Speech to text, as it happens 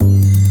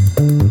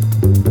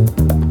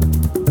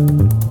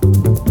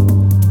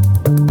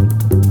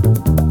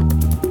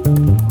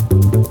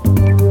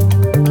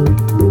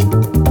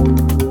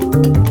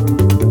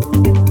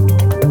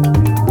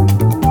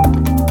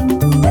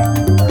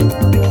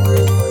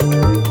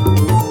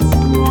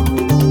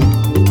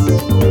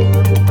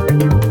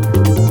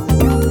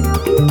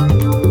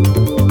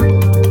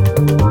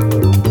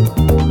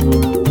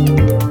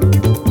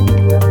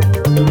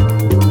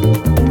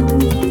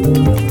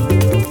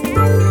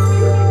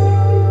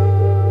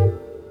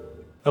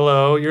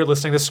Hello, you're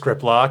listening to Script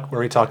Block, where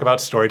we talk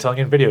about storytelling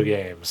in video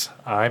games.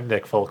 I'm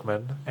Nick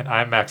Folkman. And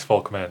I'm Max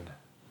Folkman.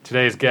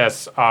 Today's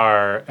guests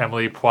are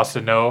Emily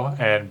Poissonneau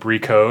and Brie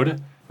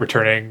Code,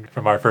 returning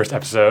from our first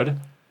episode.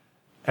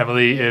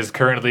 Emily is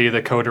currently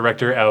the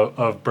co-director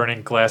of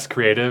Burning Glass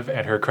Creative,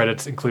 and her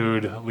credits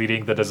include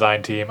leading the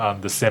design team on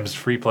The Sims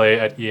Freeplay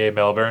at EA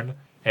Melbourne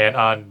and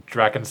on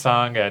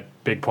Drakensong at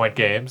Big Point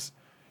Games.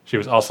 She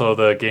was also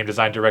the game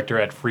design director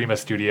at Freema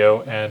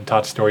Studio and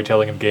taught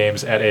storytelling in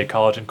games at a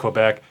college in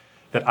Quebec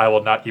that I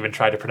will not even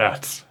try to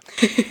pronounce.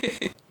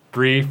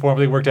 Brie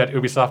formerly worked at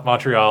Ubisoft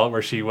Montreal,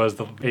 where she was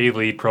a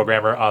lead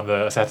programmer on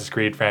the Assassin's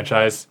Creed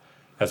franchise,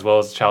 as well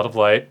as Child of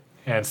Light,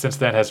 and since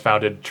then has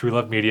founded True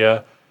Love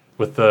Media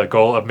with the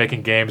goal of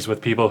making games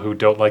with people who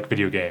don't like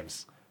video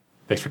games.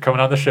 Thanks for coming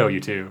on the show,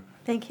 you two.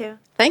 Thank you.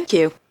 Thank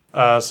you.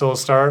 So we'll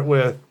start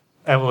with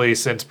Emily,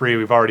 since Brie,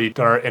 we've already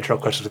done our intro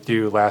questions with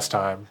you last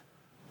time.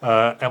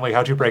 Emily,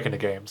 how'd you break into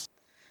games?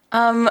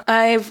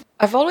 I've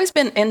always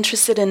been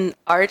interested in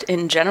art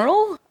in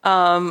general.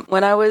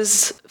 When I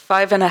was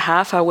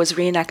 5.5, I was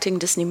reenacting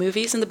Disney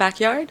movies in the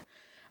backyard.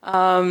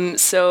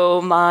 So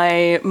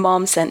my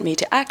mom sent me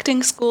to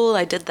acting school.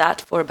 I did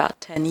that for about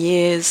 10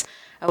 years.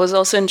 I was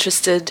also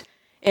interested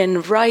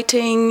in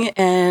writing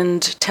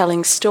and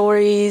telling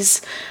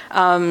stories.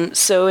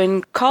 So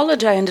in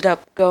college, I ended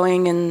up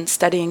going and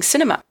studying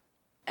cinema.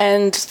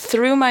 And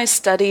through my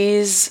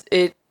studies,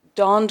 it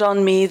dawned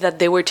on me that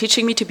they were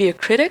teaching me to be a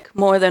critic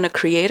more than a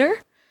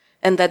creator,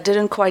 and that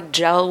didn't quite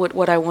gel with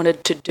what I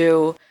wanted to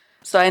do.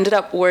 So I ended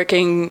up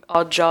working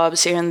odd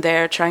jobs here and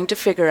there, trying to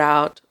figure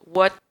out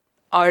what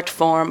art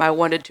form I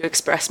wanted to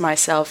express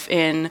myself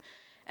in,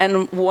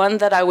 and one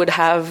that I would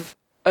have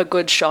a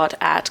good shot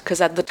at, because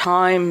at the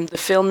time, the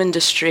film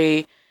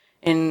industry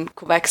in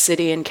Quebec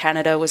City in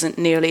Canada wasn't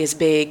nearly as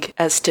big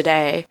as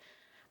today.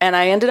 And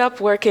I ended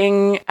up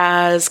working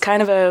as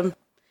kind of a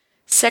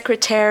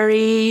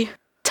secretary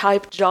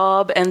type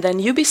job, and then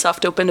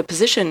Ubisoft opened a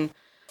position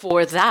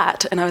for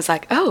that, and I was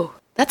like, oh,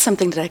 that's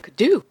something that I could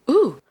do.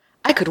 Ooh,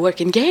 I could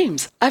work in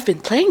games. I've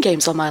been playing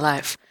games all my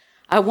life.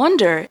 I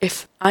wonder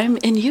if I'm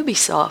in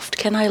Ubisoft,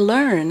 can I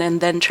learn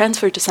and then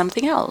transfer to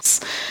something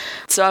else?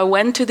 So I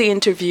went to the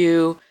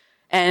interview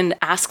and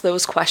asked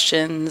those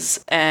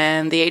questions,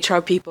 and the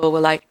HR people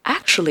were like,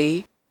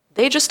 actually,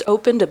 they just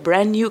opened a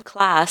brand new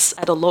class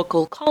at a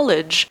local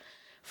college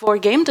for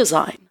game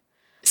design.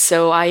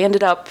 So I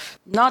ended up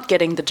not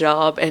getting the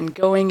job and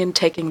going and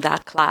taking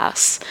that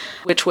class,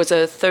 which was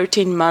a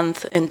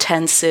 13-month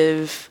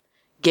intensive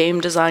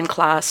game design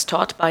class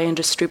taught by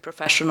industry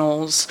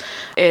professionals.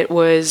 It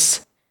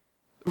was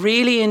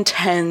really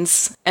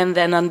intense. And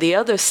then on the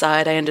other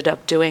side, I ended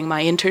up doing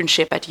my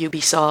internship at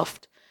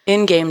Ubisoft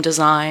in game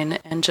design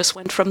and just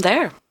went from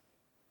there.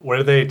 What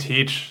did they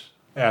teach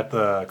at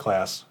the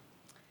class?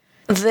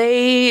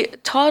 They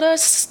taught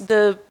us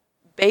the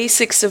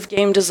basics of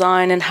game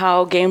design and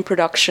how game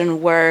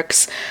production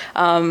works,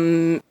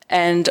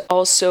 and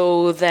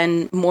also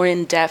then more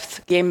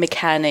in-depth game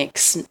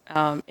mechanics,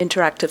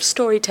 interactive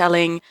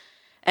storytelling,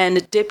 and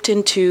it dipped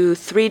into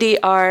 3D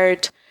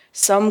art,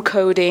 some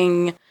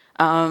coding,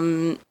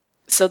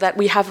 so that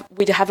we'd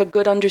have a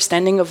good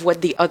understanding of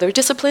what the other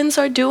disciplines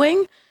are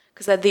doing,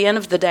 because at the end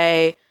of the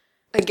day,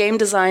 a game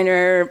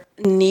designer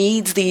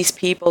needs these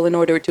people in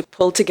order to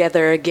pull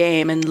together a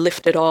game and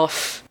lift it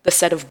off the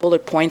set of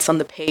bullet points on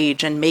the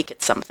page and make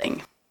it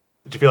something.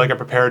 Did you feel like it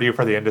prepared you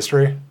for the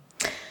industry?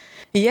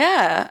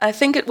 Yeah, I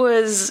think it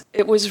was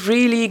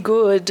really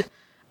good.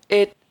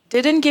 It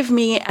didn't give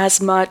me as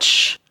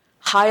much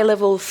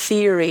high-level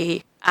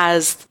theory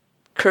as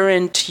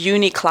current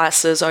uni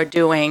classes are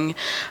doing.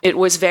 It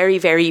was very,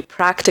 very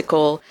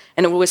practical,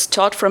 and it was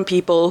taught from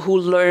people who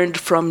learned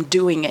from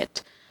doing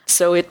it.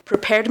 So it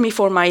prepared me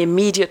for my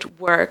immediate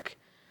work,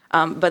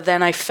 but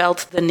then I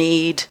felt the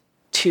need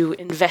to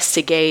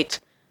investigate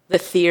the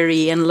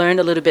theory and learn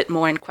a little bit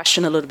more and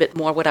question a little bit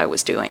more what I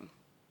was doing.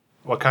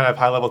 What kind of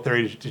high-level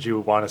theory did you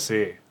want to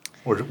see,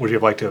 or would you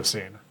have liked to have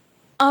seen?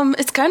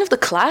 It's kind of the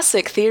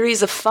classic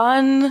theories of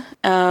fun,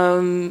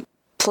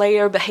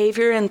 player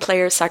behavior and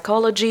player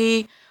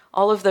psychology,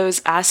 all of those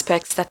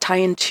aspects that tie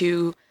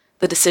into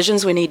the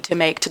decisions we need to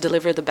make to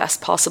deliver the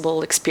best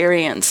possible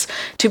experience.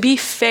 To be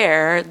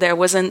fair, there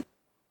wasn't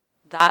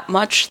that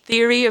much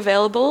theory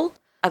available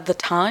at the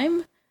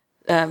time.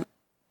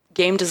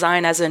 Game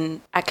design as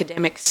an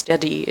academic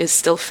study is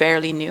still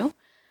fairly new.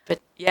 But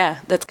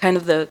yeah, that's kind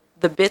of the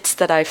bits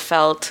that I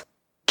felt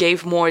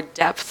gave more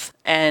depth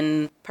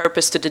and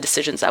purpose to the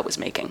decisions I was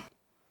making.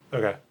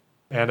 Okay.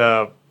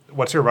 And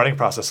what's your writing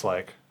process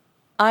like?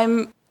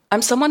 I'm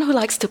someone who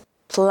likes to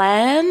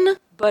plan,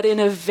 but in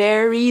a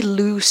very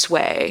loose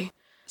way.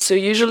 So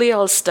usually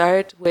I'll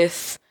start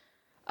with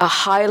a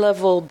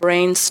high-level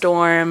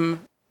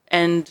brainstorm,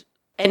 and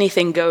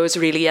anything goes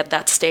really at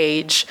that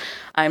stage.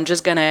 I'm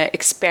just going to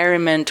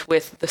experiment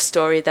with the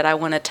story that I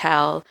want to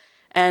tell.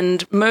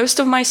 And most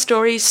of my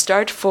stories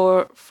start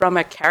from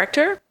a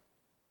character.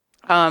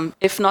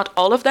 If not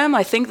all of them,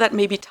 I think that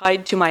may be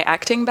tied to my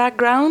acting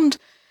background.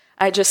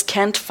 I just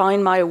can't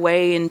find my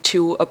way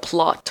into a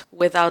plot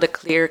without a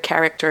clear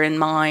character in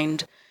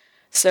mind.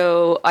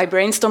 So I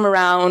brainstorm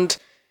around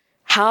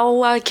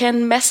how I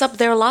can mess up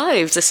their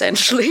lives,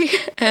 essentially,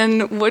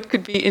 and what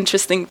could be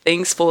interesting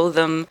things for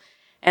them,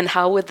 and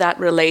how would that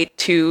relate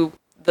to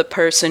the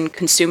person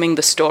consuming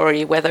the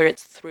story, whether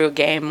it's through a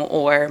game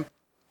or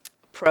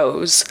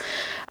prose.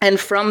 And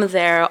from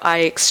there, I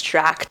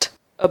extract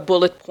a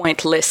bullet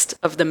point list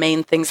of the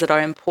main things that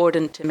are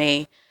important to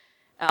me,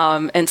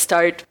 and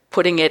start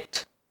putting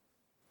it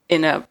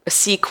in a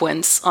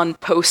sequence on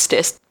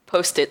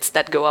post-its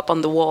that go up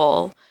on the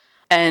wall.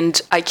 And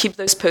I keep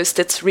those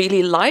post-its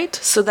really light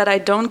so that I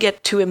don't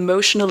get too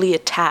emotionally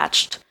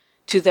attached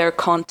to their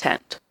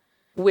content,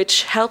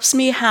 which helps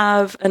me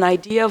have an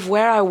idea of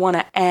where I want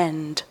to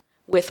end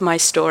with my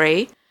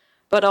story,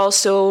 but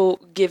also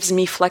gives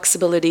me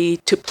flexibility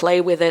to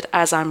play with it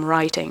as I'm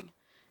writing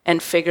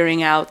and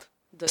figuring out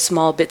the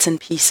small bits and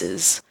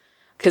pieces.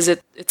 Because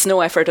it's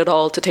no effort at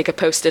all to take a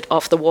post-it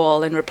off the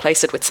wall and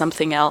replace it with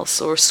something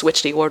else or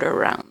switch the order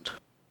around.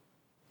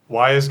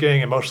 Why is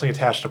getting emotionally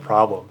attached a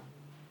problem?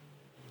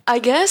 I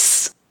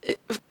guess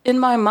in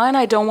my mind,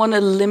 I don't want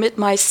to limit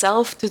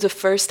myself to the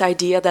first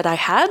idea that I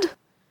had.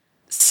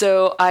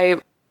 So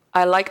I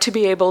like to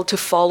be able to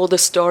follow the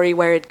story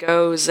where it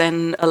goes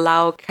and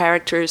allow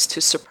characters to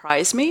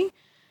surprise me.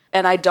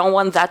 And I don't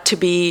want that to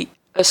be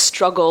a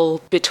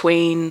struggle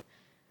between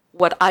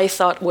what I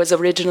thought was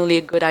originally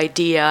a good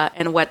idea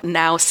and what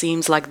now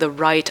seems like the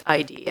right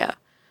idea.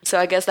 So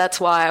I guess that's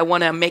why I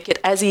want to make it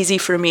as easy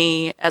for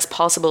me as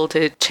possible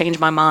to change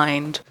my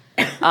mind,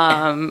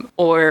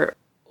 or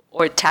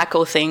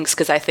tackle things,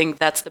 because I think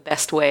that's the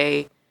best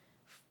way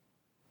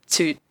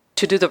to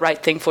do the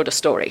right thing for the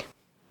story.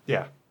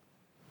 Yeah.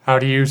 How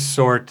do you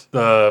sort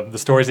the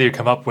stories that you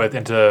come up with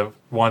into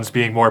ones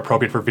being more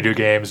appropriate for video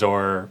games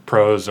or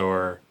prose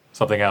or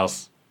something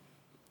else?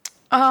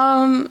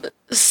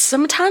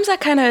 Sometimes I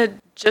kind of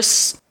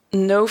just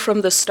know from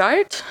the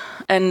start,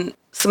 and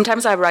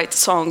sometimes I write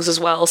songs as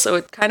well, so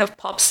it kind of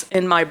pops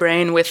in my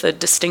brain with a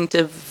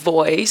distinctive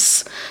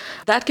voice.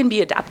 That can be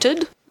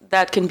adapted,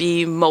 that can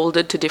be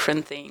molded to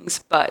different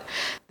things, but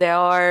there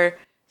are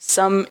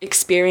some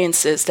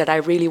experiences that I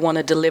really want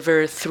to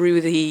deliver through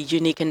the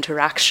unique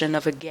interaction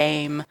of a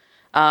game,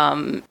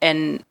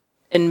 and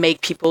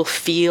make people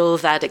feel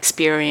that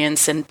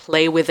experience and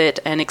play with it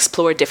and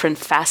explore different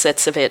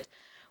facets of it.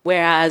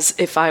 Whereas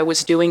if I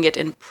was doing it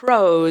in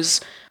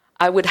prose,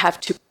 I would have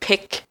to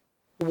pick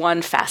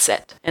one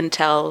facet and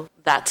tell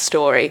that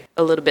story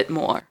a little bit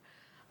more.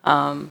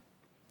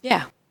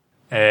 Yeah.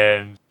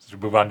 And to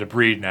move on to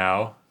Breed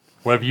now,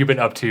 what have you been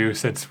up to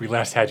since we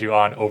last had you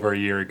on over a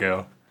year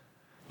ago?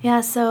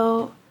 Yeah,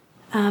 so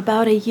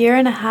about a year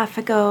and a half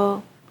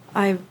ago,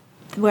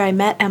 where I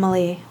met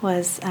Emily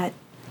was at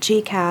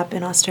GCAP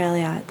in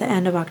Australia at the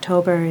end of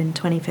October in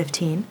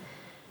 2015.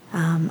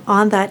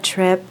 On that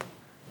trip,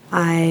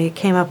 I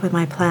came up with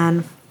my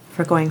plan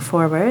for going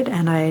forward,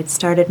 and I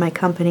started my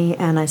company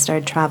and I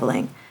started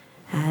traveling.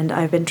 And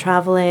I've been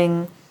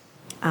traveling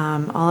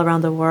all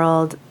around the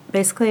world.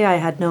 Basically, I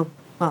had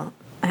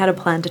a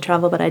plan to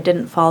travel, but I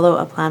didn't follow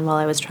a plan while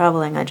I was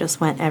traveling. I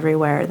just went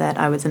everywhere that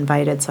I was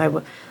invited.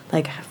 So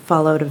I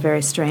followed a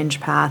very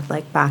strange path,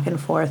 like back and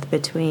forth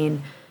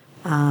between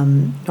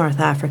North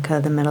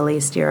Africa, the Middle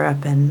East,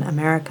 Europe, and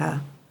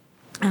America,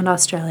 and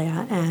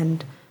Australia,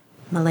 and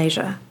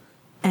Malaysia.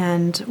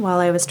 And while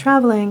I was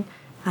traveling,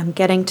 I'm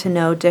getting to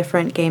know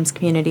different games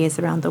communities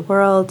around the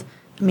world,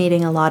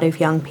 meeting a lot of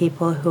young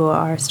people who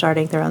are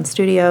starting their own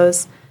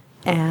studios,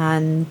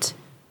 and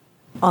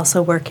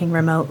also working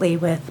remotely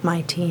with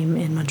my team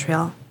in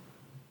Montreal.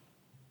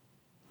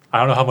 I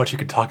don't know how much you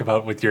could talk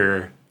about with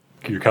your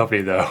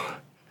company, though.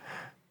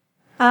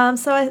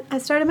 So I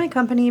started my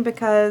company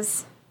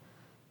because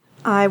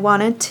I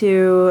wanted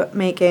to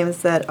make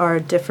games that are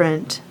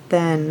different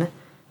than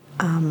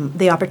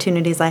the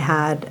opportunities I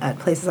had at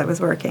places I was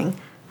working.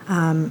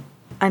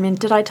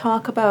 Did I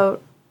talk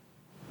about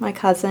my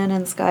cousin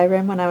and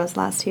Skyrim when I was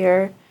last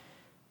here?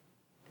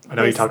 I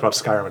know you talked about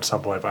Skyrim at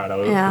some point, but I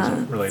know it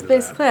wasn't related to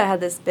basically that. I had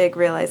this big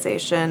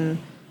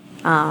realization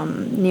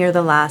near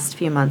the last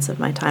few months of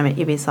my time at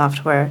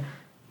Ubisoft where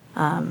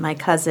my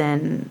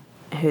cousin,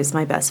 who's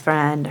my best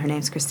friend, her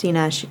name's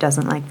Christina, she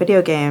doesn't like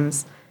video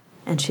games,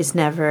 and she's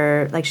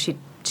never, she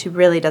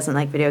really doesn't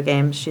like video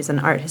games. She's an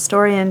art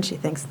historian. She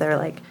thinks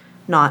they're,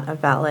 not a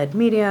valid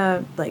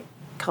media,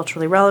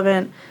 culturally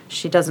relevant.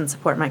 She doesn't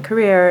support my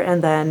career,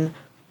 and then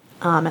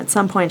at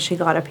some point she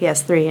got a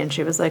PS3 and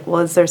she was like, well,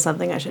 is there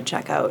something I should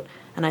check out?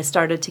 And I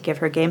started to give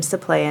her games to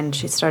play, and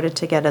she started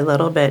to get a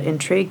little bit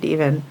intrigued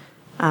even.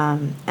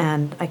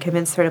 And I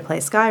convinced her to play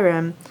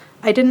Skyrim.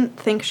 I didn't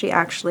think she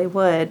actually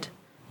would.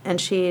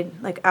 And she,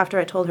 after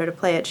I told her to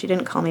play it, she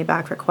didn't call me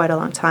back for quite a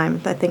long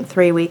time. I think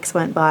 3 weeks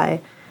went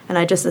by, and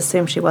I just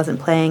assumed she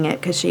wasn't playing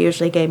it because she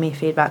usually gave me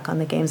feedback on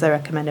the games I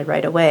recommended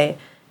right away.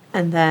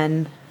 And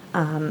then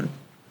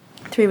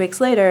 3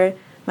 weeks later,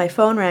 my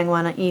phone rang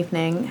one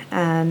evening,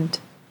 and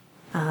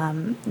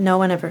no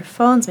one ever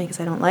phones me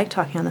because I don't like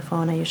talking on the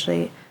phone. I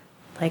usually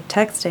like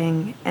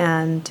texting,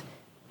 and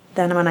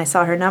then when I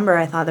saw her number,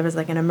 I thought there was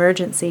like an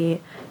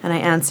emergency, and I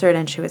answered,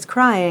 and she was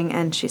crying,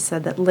 and she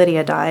said that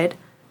Lydia died,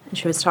 and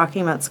she was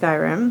talking about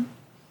Skyrim.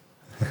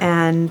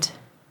 And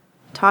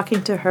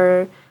talking to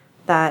her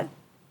that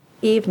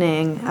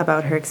evening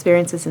about her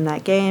experiences in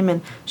that game,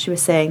 and she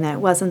was saying that it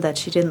wasn't that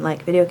she didn't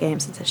like video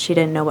games, it's that she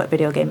didn't know what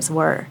video games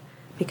were,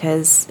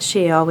 because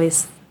she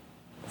always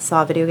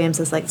saw video games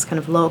as like this kind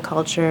of low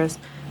culture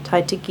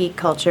tied to geek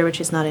culture, which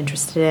she's not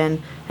interested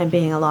in, and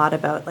being a lot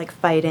about like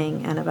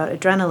fighting and about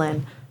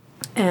adrenaline.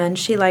 And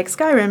she liked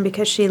Skyrim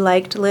because she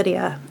liked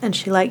Lydia, and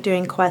she liked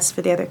doing quests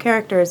for the other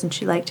characters, and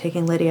she liked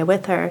taking Lydia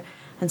with her.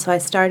 And so I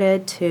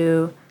started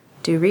to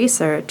do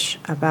research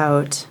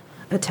about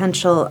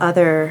potential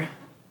other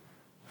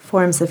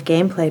forms of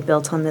gameplay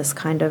built on this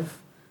kind of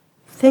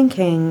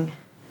thinking,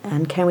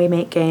 and can we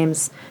make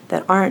games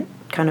that aren't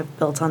kind of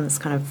built on this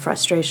kind of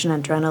frustration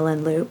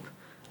adrenaline loop.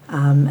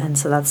 And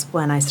so that's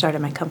when I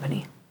started my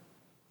company.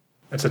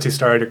 And since you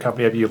started your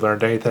company, have you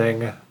learned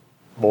anything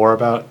more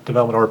about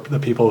development or the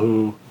people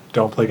who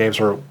don't play games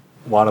or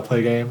want to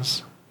play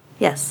games?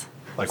 Yes.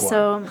 Like what?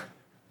 So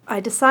I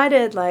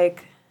decided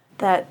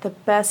that the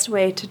best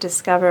way to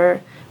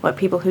discover what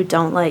people who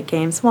don't like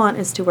games want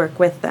is to work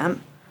with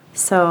them.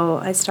 So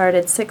I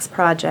started 6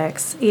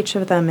 projects. Each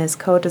of them is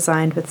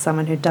co-designed with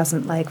someone who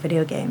doesn't like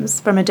video games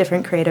from a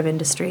different creative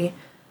industry.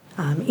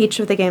 Each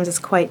of the games is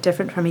quite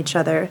different from each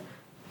other.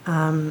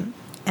 And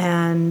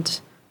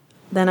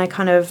then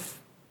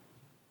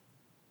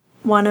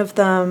one of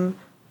them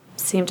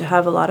seemed to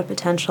have a lot of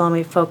potential, and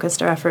we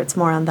focused our efforts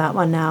more on that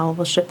one now.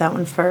 We'll ship that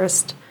one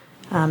first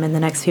in the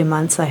next few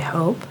months, I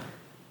hope,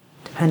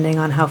 depending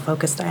on how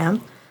focused I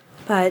am.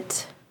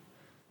 But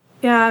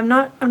yeah, I'm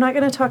not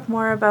going to talk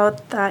more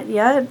about that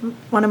yet.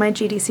 One of my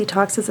GDC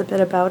talks is a bit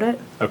about it.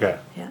 Okay.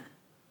 Yeah.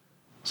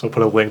 So we'll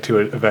put a link to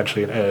it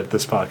eventually and edit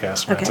this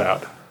podcast when it's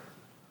out.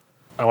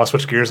 I want to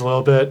switch gears a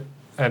little bit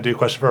and do a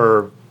question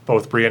for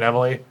both Bree and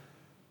Emily.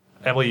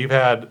 Emily, you've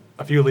had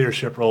a few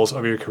leadership roles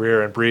over your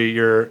career, and Bree,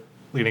 you're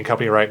leading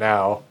company right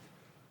now.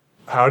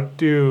 How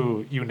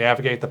do you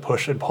navigate the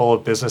push and pull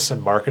of business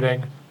and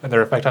marketing and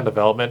their effect on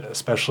development,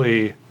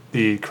 especially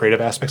the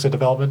creative aspects of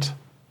development?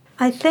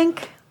 I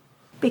think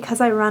because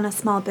I run a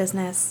small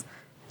business,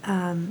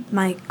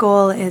 my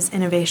goal is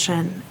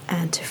innovation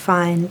and to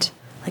find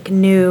like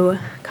new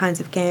kinds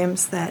of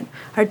games that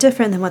are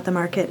different than what the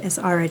market is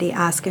already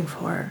asking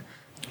for.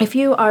 If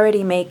you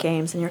already make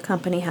games and your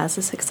company has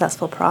a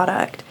successful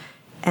product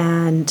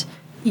and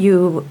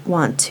you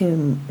want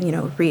to,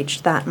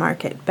 reach that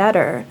market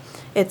better,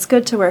 it's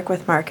good to work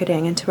with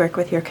marketing and to work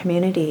with your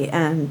community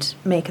and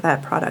make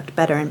that product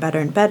better and better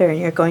and better. And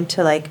you're going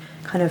to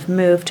kind of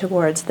move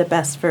towards the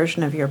best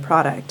version of your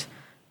product.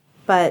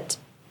 But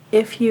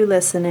if you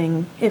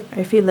listen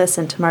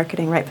to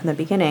marketing right from the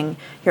beginning,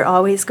 you're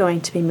always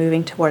going to be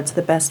moving towards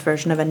the best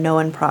version of a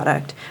known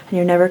product, and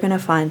you're never going to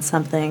find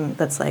something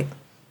that's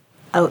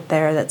out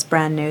there that's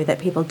brand new that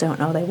people don't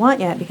know they want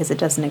yet because it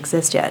doesn't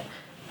exist yet.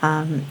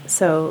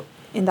 So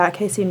in that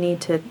case, you need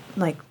to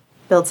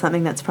build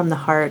something that's from the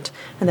heart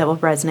and that will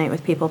resonate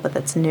with people, but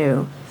that's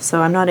new.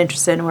 So I'm not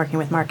interested in working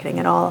with marketing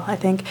at all. I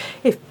think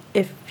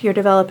if you're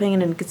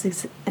developing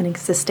an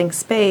existing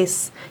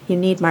space, you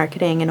need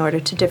marketing in order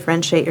to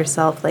differentiate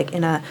yourself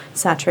in a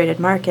saturated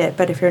market.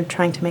 But if you're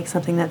trying to make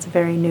something that's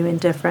very new and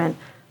different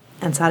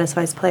and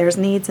satisfies players'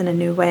 needs in a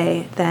new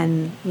way,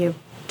 then you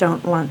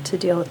don't want to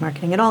deal with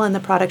marketing at all, and the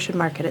product should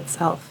market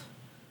itself.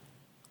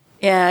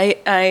 Yeah,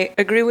 I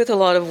agree with a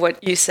lot of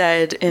what you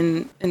said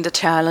in the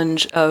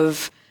challenge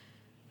of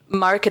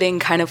marketing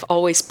kind of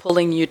always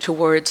pulling you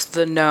towards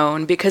the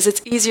known, because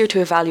it's easier to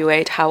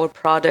evaluate how a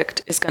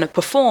product is going to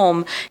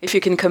perform if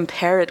you can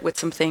compare it with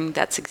something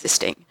that's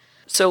existing.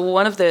 So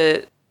one of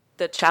the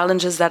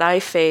challenges that I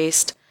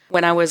faced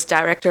when I was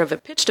director of a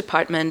pitch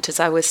department is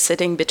I was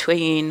sitting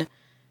between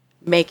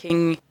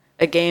making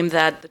a game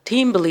that the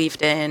team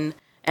believed in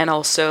and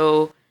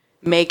also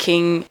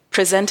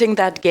presenting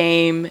that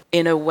game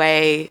in a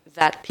way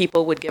that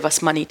people would give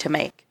us money to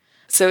make.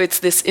 So it's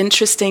this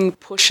interesting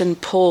push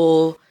and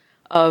pull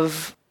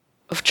of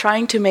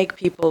trying to make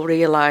people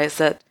realize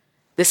that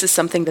this is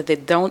something that they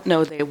don't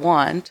know they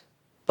want,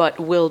 but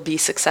will be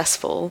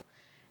successful,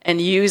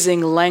 and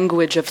using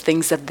language of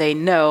things that they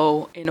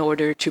know in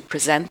order to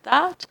present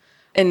that.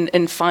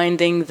 And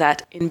finding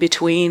that in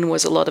between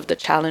was a lot of the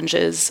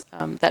challenges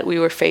that we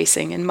were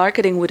facing. And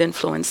marketing would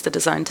influence the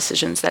design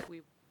decisions that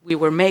we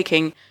were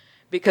making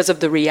because of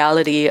the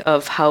reality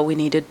of how we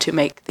needed to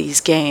make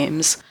these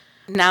games.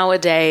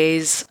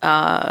 Nowadays,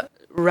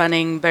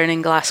 running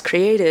Burning Glass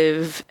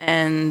Creative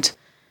and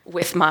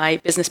with my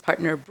business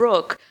partner,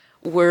 Brooke,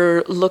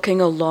 we're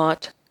looking a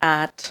lot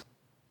at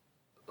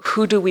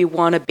who do we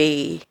want to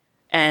be.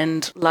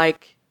 And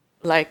like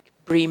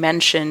Bree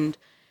mentioned,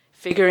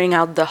 figuring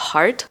out the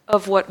heart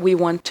of what we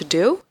want to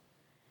do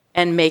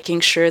and making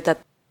sure that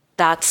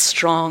that's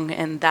strong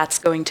and that's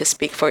going to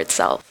speak for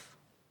itself.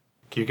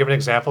 Can you give an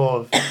example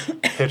of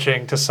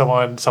pitching to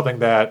someone something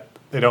that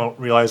they don't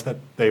realize that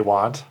they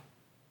want?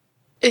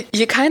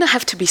 You kind of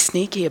have to be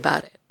sneaky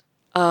about it.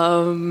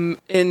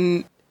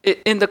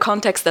 in the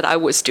context that I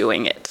was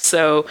doing it.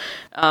 So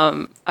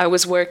I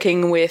was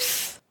working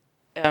with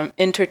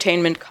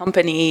entertainment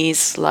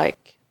companies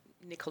like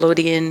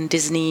Nickelodeon,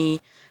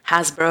 Disney,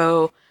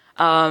 Hasbro,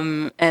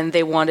 and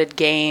they wanted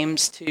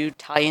games to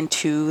tie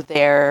into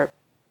their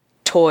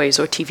toys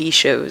or TV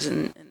shows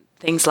and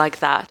things like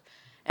that.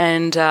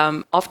 And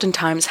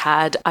oftentimes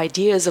had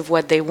ideas of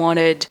what they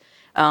wanted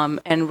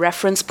and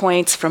reference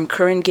points from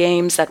current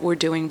games that were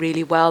doing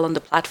really well on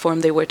the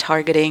platform they were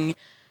targeting,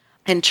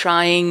 and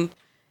trying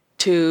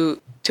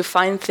to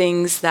find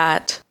things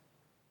that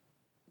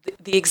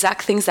the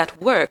exact things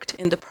that worked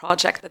in the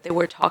project that they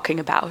were talking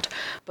about,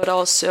 but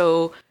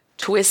also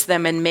twist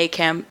them and make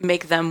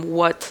them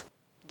what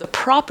the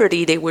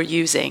property they were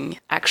using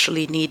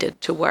actually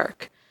needed to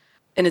work.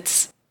 And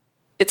it's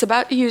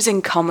about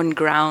using common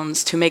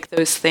grounds to make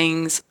those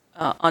things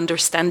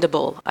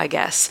understandable, I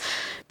guess.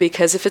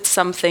 Because if it's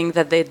something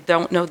that they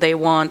don't know they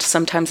want,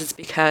 sometimes it's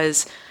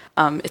because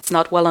it's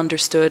not well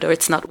understood or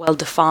it's not well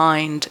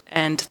defined,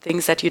 and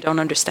things that you don't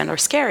understand are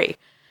scary.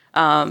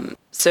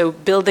 So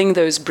building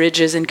those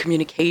bridges in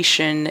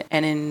communication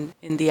and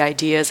in the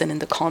ideas and in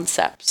the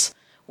concepts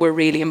were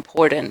really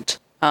important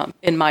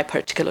in my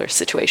particular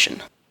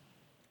situation.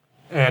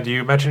 And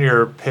you mentioned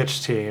your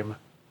pitch team.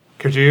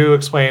 Could you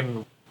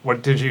explain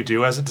what did you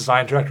do as a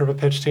design director of a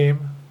pitch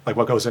team? Like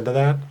what goes into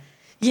that?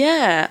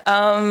 Yeah.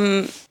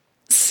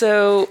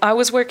 So I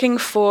was working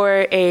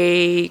for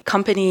a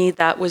company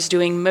that was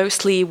doing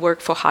mostly work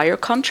for hire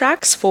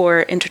contracts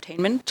for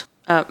entertainment,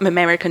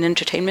 American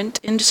entertainment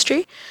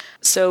industry.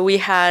 So we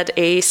had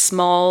a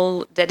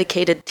small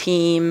dedicated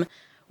team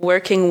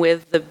working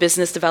with the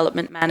business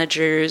development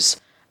managers,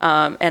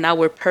 and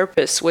our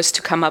purpose was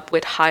to come up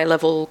with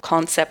high-level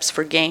concepts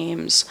for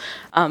games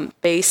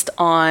based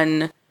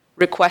on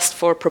requests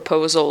for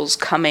proposals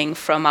coming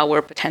from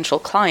our potential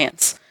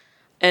clients.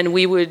 And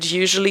we would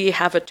usually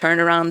have a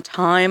turnaround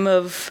time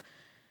of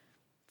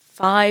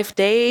 5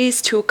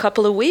 days to a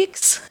couple of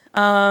weeks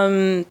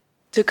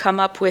to come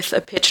up with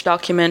a pitch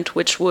document,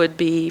 which would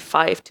be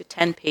 5 to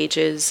 10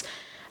 pages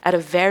at a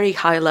very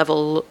high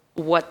level,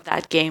 what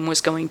that game was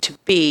going to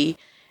be.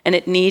 And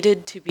it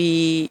needed to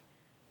be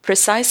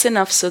precise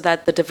enough so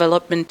that the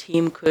development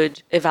team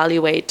could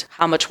evaluate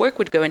how much work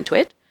would go into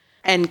it,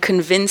 and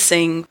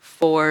convincing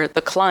for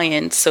the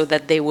client so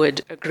that they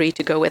would agree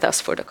to go with us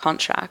for the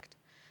contract.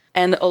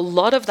 And a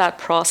lot of that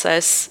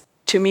process,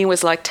 to me,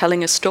 was like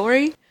telling a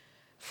story.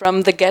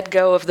 From the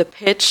get-go of the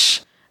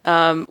pitch,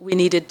 we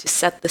needed to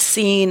set the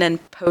scene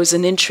and pose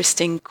an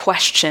interesting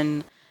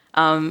question,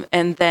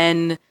 and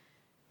then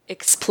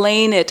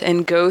explain it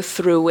and go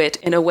through it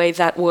in a way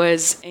that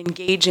was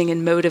engaging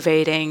and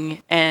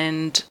motivating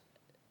and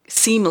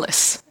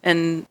seamless,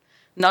 and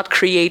not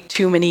create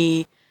too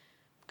many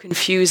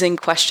confusing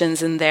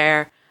questions in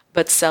there,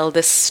 but sell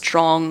this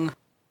strong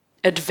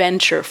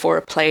adventure for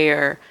a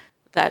player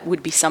that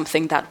would be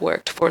something that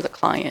worked for the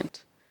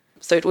client.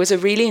 So it was a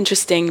really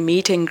interesting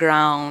meeting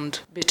ground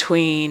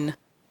between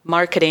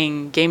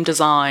marketing, game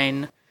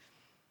design,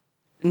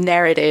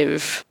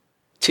 narrative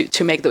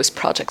to make those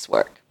projects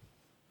work.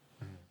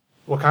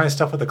 What kind of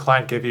stuff would the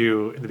client give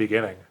you in the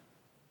beginning?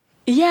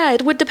 Yeah,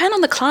 it would depend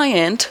on the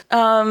client.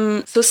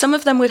 So some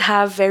of them would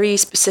have very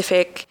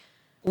specific,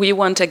 we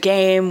want a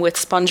game with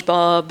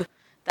SpongeBob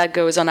that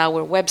goes on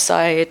our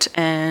website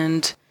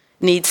and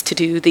needs to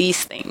do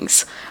these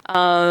things.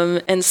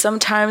 And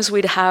sometimes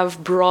we'd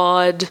have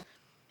broad,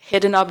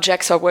 hidden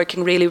objects are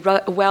working really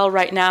well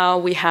right now.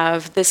 We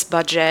have this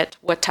budget.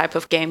 What type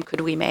of game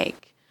could we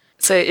make?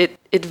 So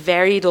it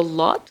varied a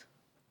lot,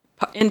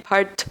 in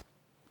part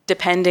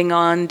depending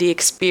on the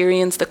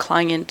experience the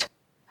client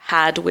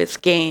had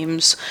with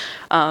games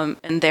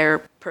and their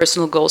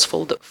personal goals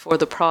for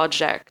the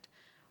project.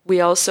 We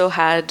also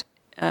had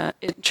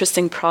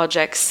interesting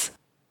projects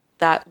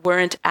that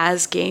weren't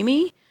as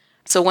gamey.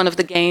 So one of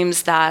the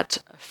games that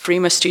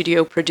Frima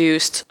Studio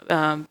produced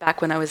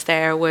back when I was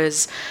there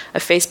was a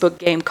Facebook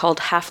game called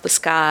Half the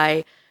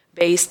Sky,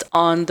 based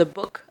on the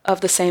book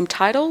of the same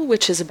title,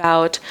 which is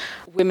about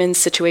women's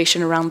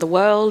situation around the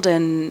world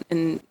and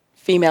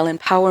female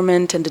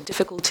empowerment and the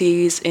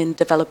difficulties in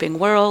developing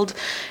world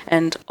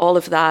and all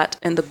of that.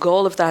 And the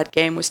goal of that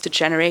game was to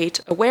generate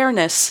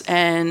awareness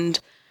and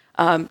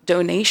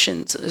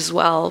donations as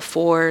well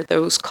for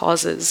those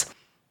causes.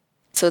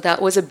 So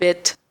that was a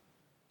bit,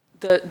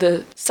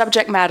 the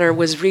subject matter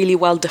was really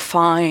well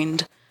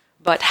defined,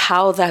 but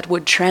how that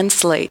would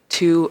translate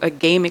to a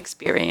game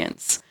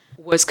experience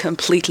was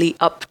completely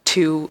up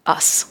to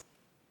us.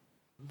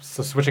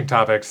 So switching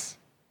topics,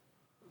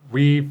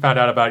 we found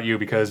out about you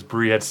because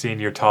Bree had seen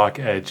your talk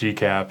at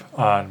GCAP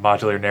on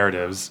modular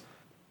narratives.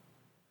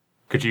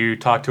 Could you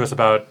talk to us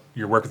about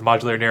your work with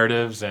modular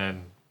narratives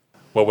and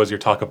what was your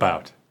talk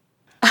about?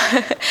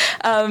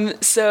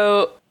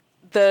 So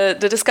the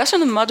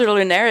discussion on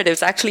modular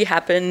narratives actually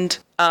happened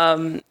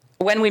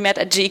when we met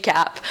at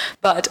GCAP,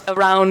 but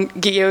around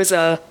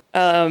gyoza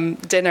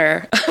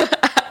dinner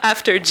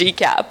after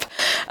GCAP.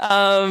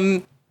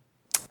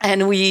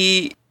 And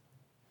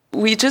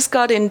we just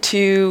got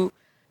into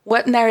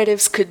what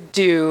narratives could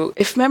do.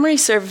 If memory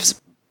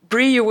serves,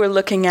 Brie, you were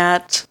looking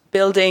at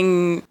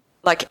building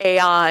like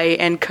AI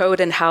and code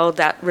and how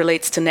that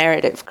relates to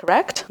narrative,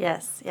 correct?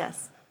 Yes,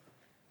 yes.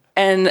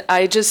 And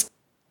I just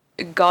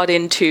got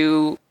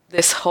into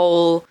this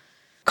whole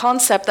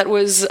concept that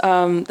was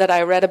that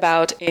I read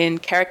about in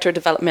Character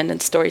Development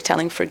and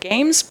Storytelling for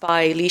Games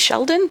by Lee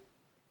Sheldon,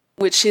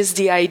 which is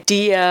the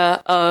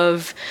idea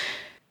of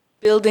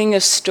building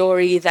a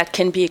story that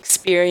can be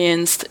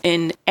experienced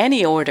in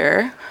any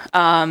order,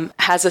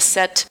 has a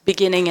set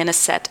beginning and a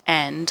set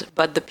end,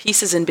 but the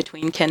pieces in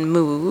between can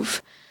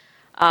move.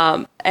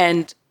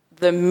 And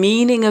the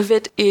meaning of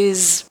it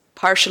is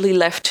partially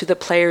left to the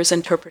player's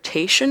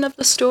interpretation of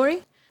the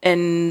story,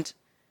 and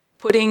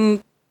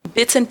putting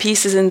bits and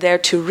pieces in there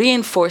to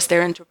reinforce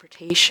their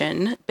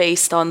interpretation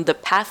based on the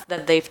path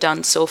that they've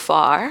done so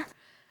far,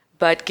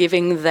 but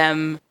giving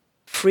them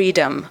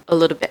freedom a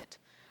little bit,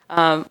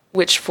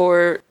 which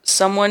for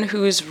someone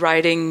who's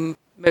writing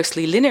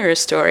mostly linear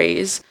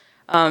stories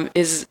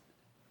is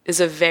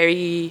a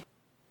very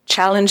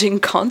challenging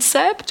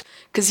concept,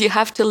 because you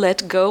have to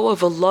let go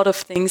of a lot of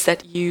things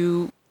that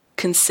you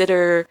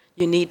consider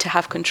you need to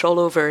have control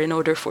over in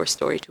order for a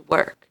story to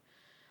work.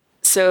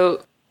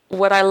 So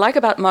what I like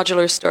about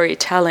modular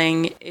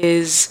storytelling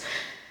is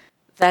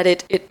that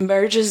it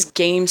merges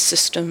game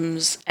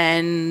systems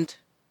and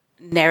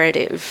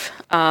narrative.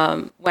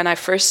 When I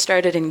first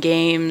started in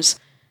games,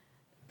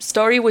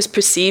 story was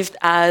perceived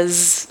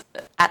as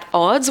at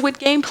odds with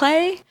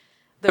gameplay.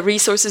 The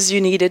resources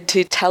you needed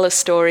to tell a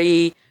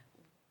story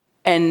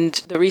and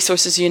the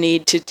resources you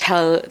need to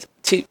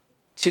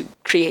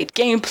create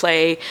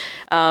gameplay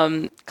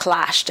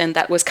clashed, and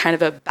that was kind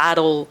of a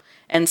battle.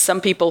 And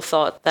some people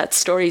thought that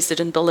stories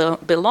didn't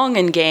belong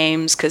in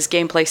games because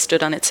gameplay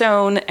stood on its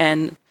own,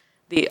 and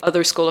the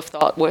other school of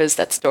thought was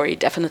that story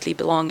definitely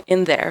belonged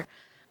in there,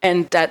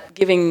 and that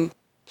giving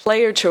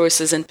player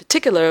choices in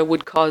particular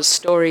would cause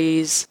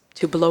stories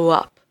to blow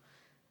up.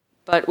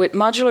 But with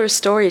modular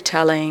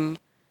storytelling,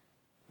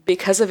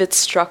 because of its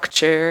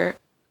structure,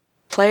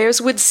 players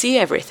would see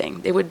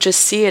everything. They would just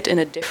see it in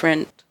a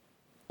different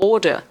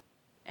order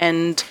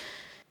and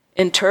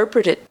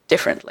interpret it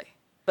differently.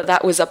 But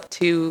that was up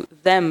to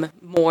them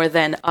more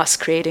than us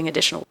creating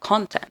additional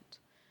content.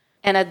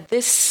 And at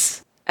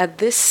this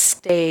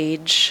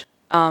stage,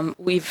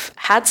 we've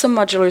had some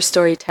modular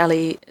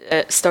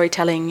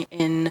storytelling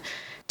in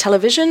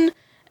television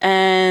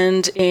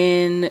and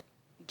in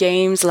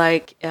games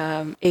like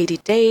 80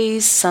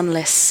 Days,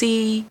 Sunless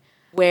Sea,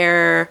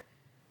 where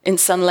in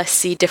Sunless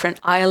Sea, different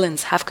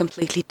islands have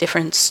completely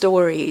different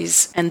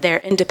stories, and they're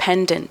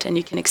independent, and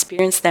you can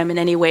experience them in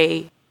any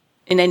way,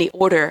 in any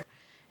order.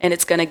 And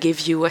it's going to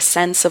give you a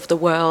sense of the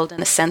world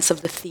and a sense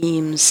of the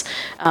themes,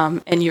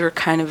 and you're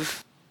kind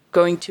of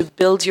going to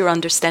build your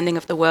understanding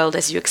of the world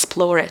as you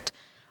explore it.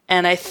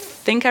 And I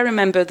think I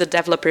remember the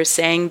developers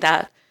saying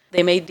that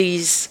they made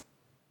this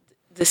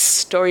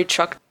story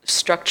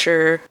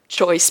structure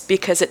choice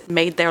because it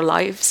made their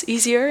lives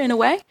easier in a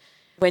way.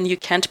 When you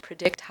can't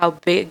predict how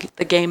big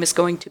the game is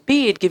going to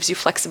be, it gives you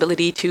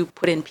flexibility to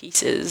put in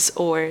pieces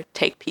or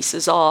take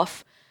pieces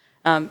off.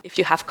 If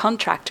you have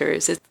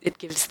contractors, it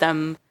gives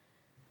them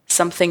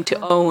something to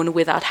own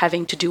without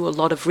having to do a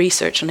lot of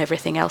research on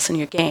everything else in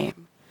your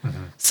game.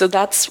 Mm-hmm. So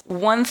that's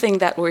one thing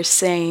that we're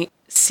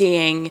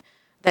seeing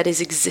that is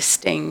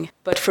existing.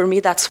 But for me,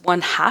 that's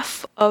one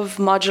half of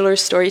modular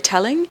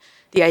storytelling,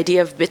 the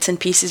idea of bits and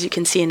pieces you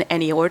can see in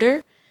any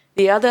order.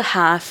 The other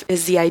half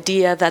is the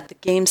idea that the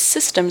game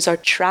systems are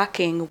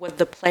tracking what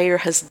the player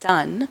has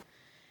done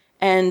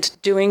and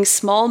doing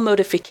small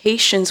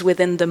modifications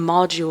within the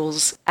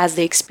modules as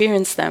they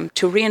experience them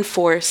to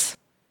reinforce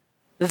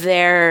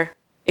their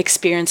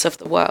experience of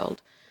the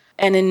world.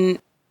 And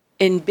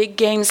in big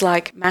games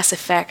like Mass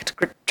Effect,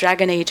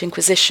 Dragon Age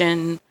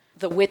Inquisition,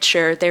 The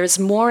Witcher, there's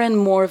more and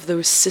more of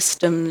those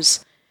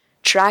systems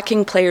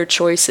tracking player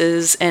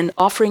choices and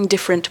offering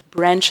different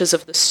branches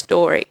of the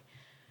story.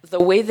 The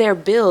way they're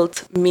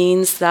built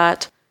means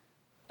that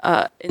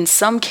in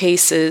some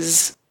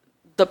cases,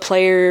 the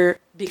player,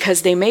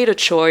 because they made a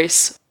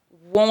choice,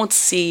 won't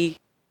see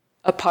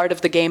a part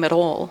of the game at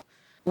all,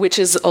 which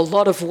is a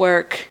lot of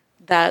work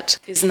that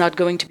is not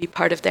going to be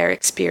part of their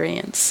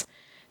experience.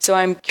 So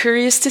I'm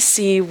curious to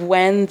see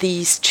when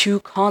these two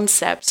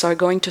concepts are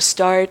going to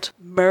start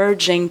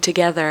merging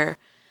together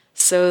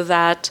so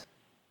that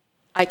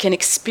I can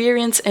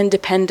experience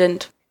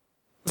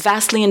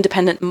vastly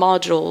independent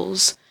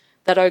modules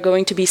that are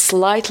going to be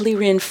slightly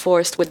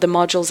reinforced with the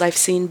modules I've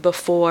seen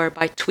before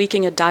by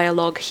tweaking a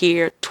dialogue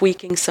here,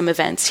 tweaking some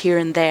events here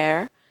and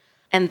there,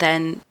 and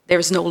then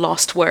there's no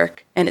lost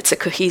work, and it's a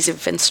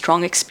cohesive and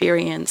strong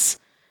experience.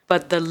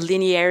 But the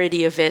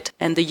linearity of it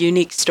and the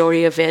unique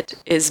story of it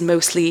is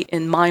mostly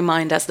in my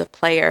mind as the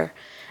player,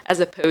 as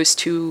opposed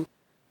to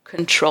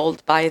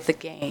controlled by the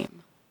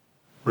game.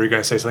 Were you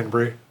going to say something,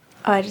 Brie?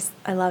 Oh,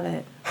 I love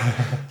it.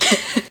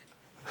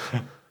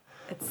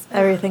 It's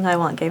everything I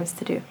want games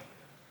to do.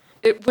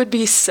 It would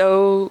be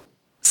so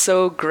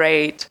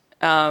great,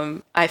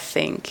 I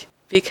think,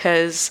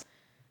 because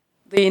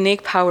the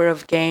unique power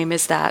of game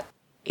is that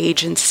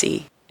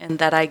agency, and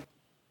that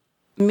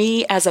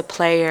me as a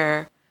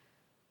player,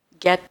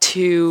 get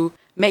to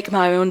make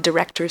my own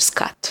director's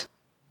cut.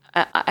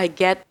 I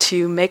get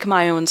to make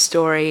my own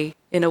story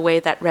in a way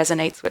that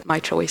resonates with my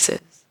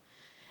choices.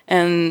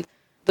 And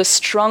the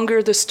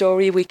stronger the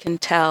story we can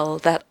tell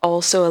that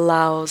also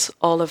allows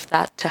all of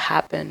that to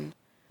happen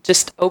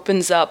just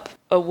opens up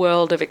a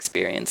world of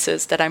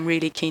experiences that I'm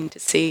really keen to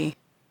see.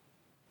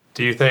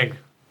 Do you think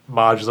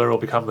modular will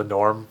become the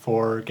norm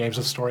for games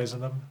with stories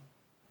in them?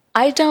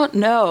 I don't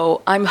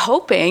know. I'm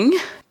hoping,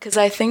 because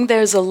I think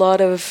there's a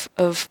lot of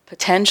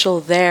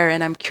potential there,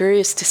 and I'm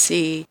curious to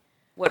see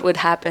what would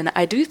happen.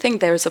 I do think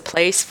there's a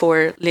place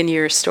for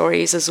linear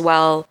stories as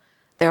well.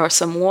 There are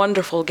some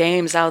wonderful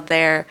games out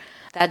there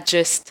that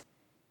just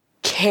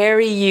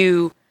carry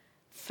you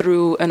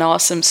through an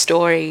awesome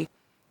story.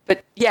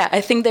 But yeah, I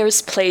think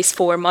there's place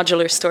for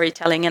modular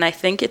storytelling, and I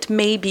think it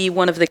may be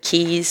one of the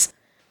keys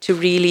to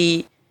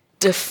really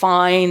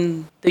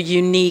define the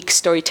unique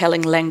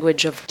storytelling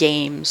language of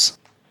games.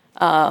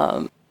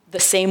 The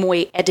same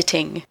way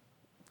editing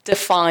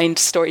defined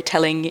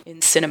storytelling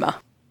in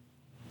cinema.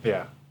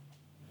 Yeah.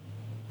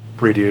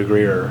 Bree, do you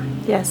agree, or?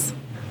 Yes.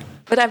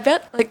 But I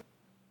bet,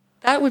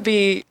 that would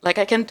be, I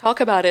can talk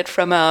about it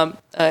from a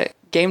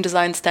game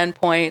design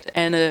standpoint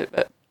and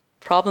a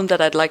problem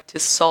that I'd like to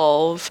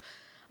solve.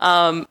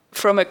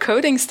 From a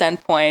coding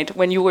standpoint,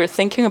 when you were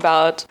thinking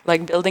about,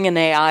 building an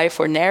AI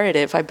for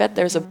narrative, I bet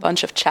there's a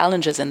bunch of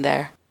challenges in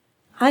there.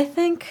 I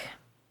think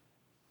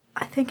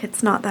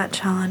it's not that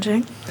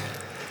challenging.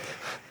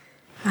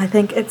 I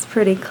think it's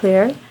pretty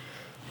clear.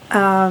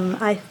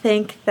 I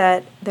think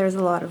that there's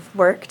a lot of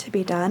work to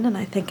be done, and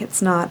I think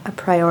it's not a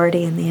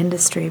priority in the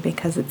industry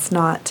because it's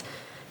not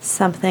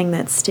something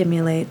that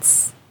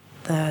stimulates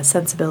the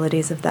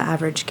sensibilities of the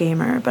average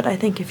gamer. But I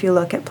think if you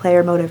look at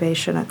player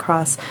motivation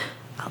across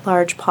a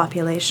large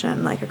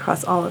population,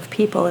 across all of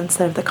people,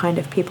 instead of the kind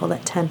of people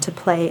that tend to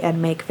play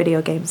and make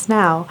video games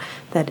now,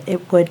 that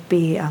it would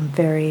be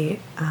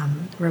very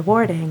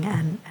rewarding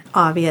and an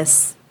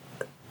obvious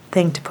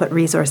thing to put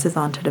resources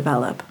on to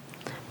develop.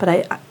 But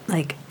I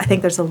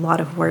think there's a lot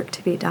of work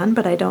to be done,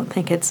 but I don't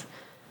think it's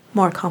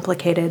more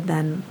complicated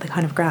than the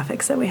kind of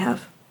graphics that we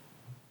have.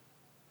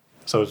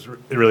 So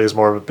it really is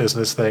more of a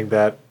business thing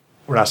that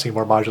we're not seeing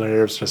more modular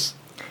narratives.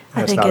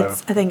 I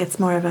think it's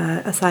more of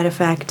a side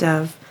effect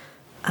of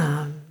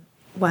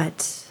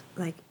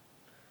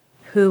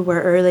who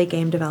were early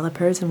game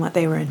developers and what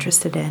they were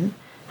interested in,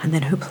 and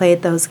then who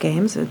played those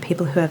games with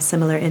people who have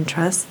similar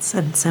interests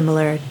and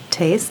similar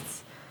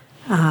tastes.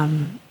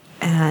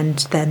 And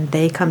then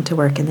they come to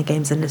work in the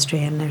games industry,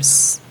 and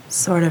there's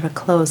sort of a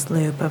closed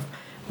loop of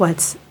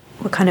what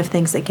kind of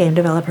things that game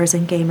developers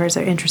and gamers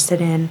are interested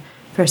in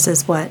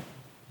versus what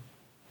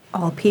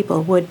all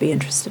people would be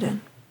interested in.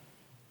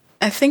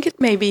 I think it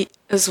may be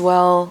as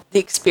well the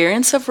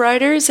experience of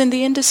writers in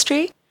the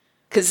industry,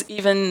 because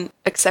even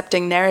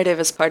accepting narrative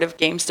as part of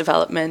games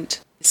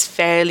development is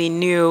fairly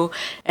new,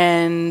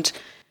 and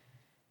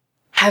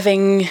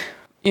having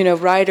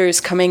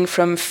writers coming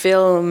from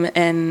film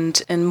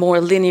and more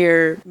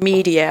linear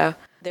media,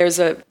 there's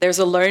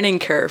a learning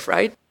curve,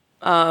 right?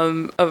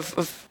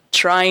 Of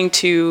trying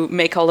to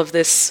make all of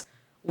this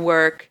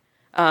work,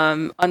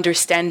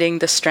 understanding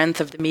the strength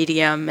of the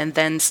medium, and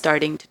then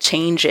starting to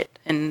change it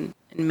and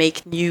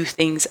make new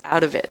things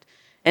out of it.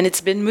 And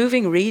it's been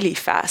moving really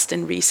fast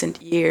in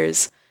recent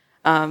years.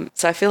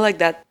 So I feel like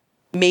that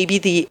maybe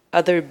the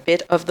other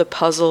bit of the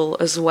puzzle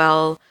as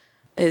well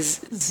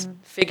is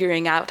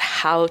figuring out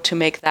how to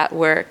make that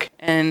work.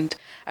 And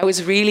I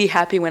was really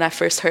happy when I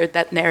first heard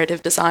that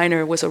narrative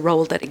designer was a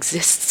role that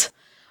exists.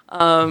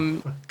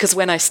 Because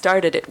when I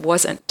started, it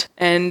wasn't.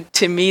 And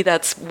to me,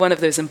 that's one of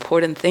those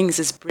important things,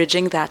 is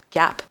bridging that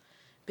gap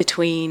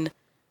between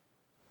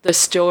the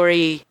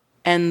story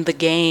and the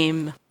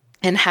game,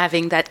 and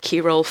having that key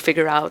role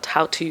figure out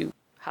how to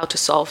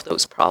solve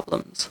those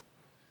problems.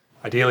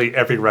 Ideally,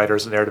 every writer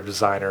is a narrative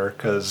designer,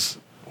 because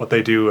what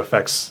they do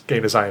affects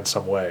game design in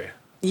some way.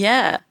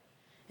 Yeah,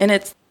 and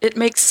it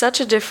makes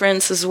such a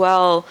difference as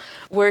well,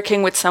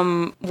 working with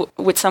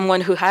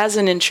someone who has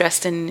an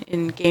interest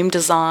in game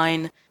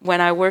design. When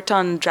I worked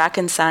on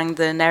Drakensang,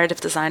 the narrative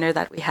designer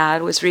that we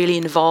had was really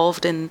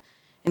involved in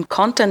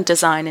content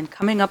design and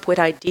coming up with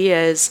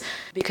ideas,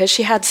 because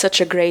she had such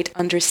a great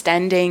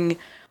understanding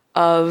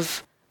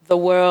of the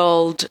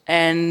world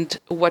and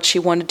what she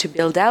wanted to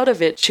build out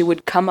of it. She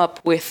would come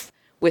up with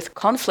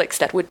conflicts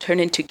that would turn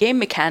into game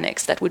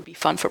mechanics that would be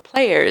fun for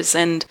players,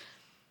 and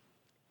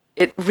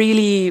it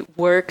really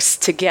works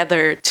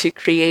together to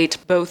create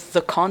both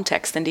the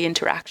context and the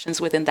interactions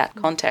within that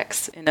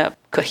context in a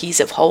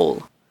cohesive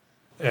whole.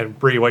 And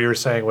Bree, what you were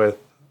saying with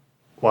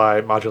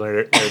why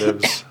modular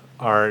narratives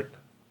aren't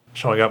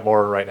showing up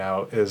more right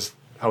now is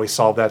how we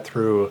solve that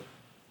through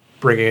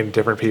bringing in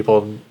different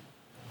people,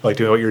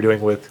 doing what you're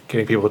doing with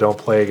getting people who don't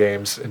play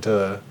games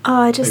into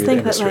I just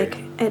think that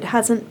industry. it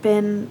hasn't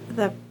been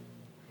the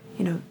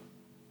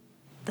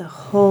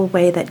whole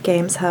way that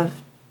games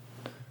have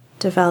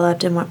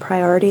developed and what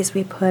priorities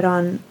we put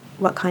on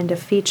what kind of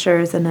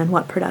features and then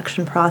what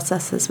production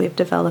processes we've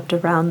developed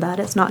around that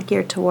is not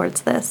geared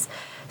towards this.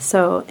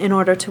 So in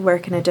order to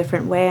work in a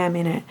different way, I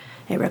mean,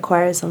 it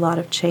requires a lot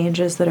of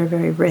changes that are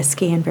very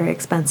risky and very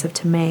expensive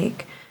to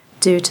make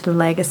due to the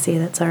legacy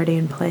that's already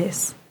in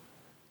place.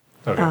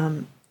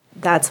 Okay.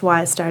 That's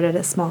why I started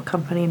a small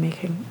company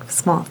making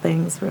small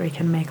things where we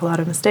can make a lot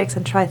of mistakes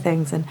and try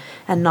things and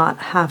not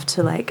have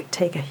to like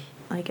take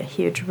a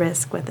huge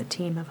risk with a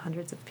team of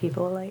hundreds of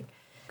people, like,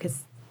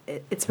 because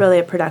it's really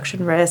a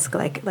production risk.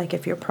 Like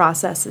if your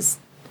process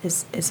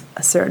is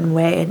a certain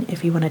way, and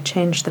if you want to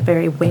change the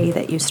very way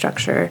that you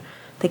structure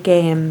the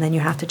game, then you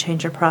have to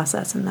change your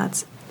process, and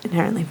that's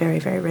inherently very,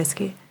 very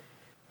risky.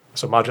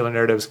 So modular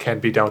narratives can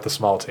be done with a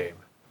small team.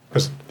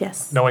 Because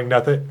Yes. knowing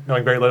very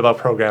little about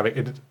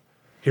programming,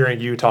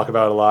 hearing you talk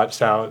about it a lot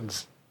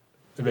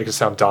it makes it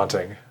sound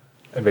daunting.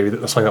 And maybe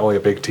that's something that only a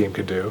big team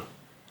could do.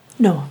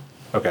 No.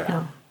 Okay.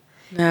 No.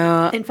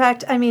 No. In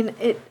fact, I mean,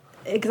 it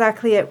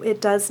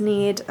does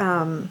need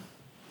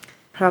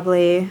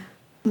probably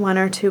one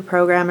or two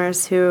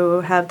programmers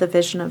who have the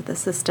vision of the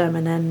system,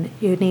 and then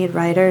you need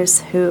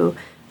writers who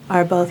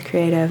are both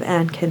creative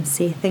and can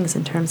see things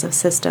in terms of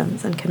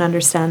systems and can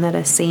understand that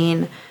a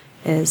scene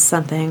is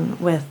something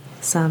with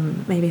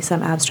maybe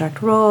some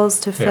abstract roles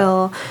to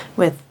fill,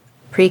 with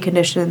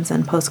preconditions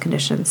and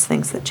postconditions,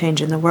 things that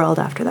change in the world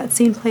after that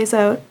scene plays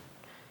out,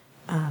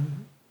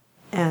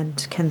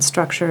 and can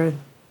structure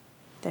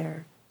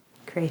their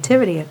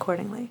creativity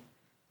accordingly.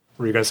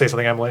 Were you going to say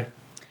something, Emily?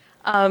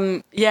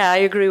 Yeah, I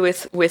agree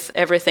with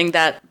everything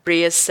that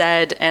Brie has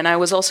said, and I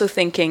was also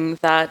thinking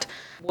that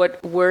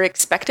what we're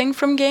expecting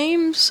from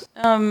games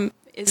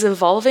is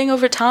evolving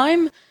over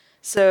time.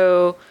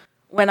 So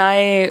when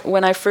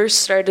I first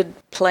started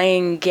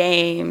playing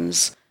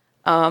games,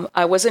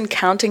 I wasn't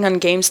counting on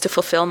games to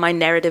fulfill my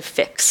narrative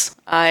fix.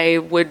 I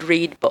would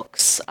read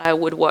books, I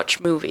would watch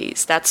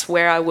movies. That's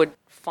where I would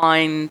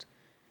find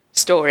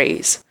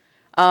stories.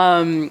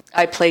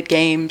 I played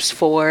games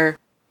for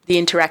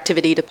the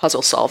interactivity to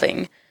puzzle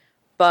solving.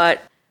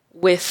 But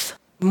with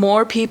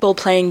more people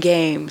playing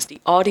games,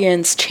 the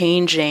audience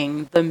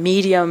changing, the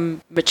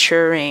medium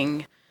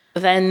maturing,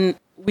 then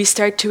we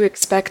start to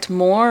expect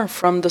more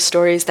from the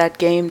stories that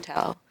game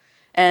tell.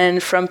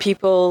 And from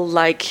people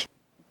like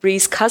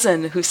Brie's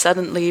cousin, who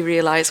suddenly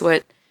realize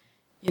what,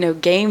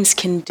 games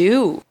can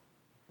do.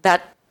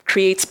 That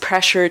creates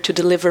pressure to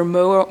deliver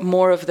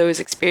more of those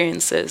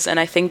experiences. And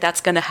I think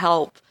that's going to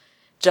help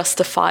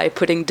justify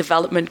putting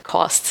development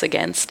costs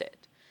against it,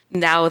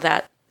 now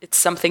that it's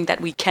something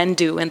that we can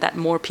do and that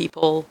more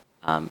people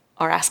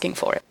are asking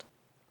for it.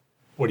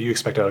 What do you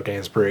expect out of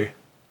games, Brie?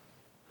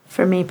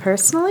 For me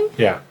personally,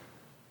 Yeah.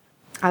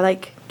 I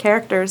like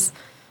characters.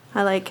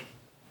 I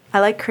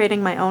like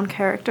creating my own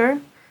character,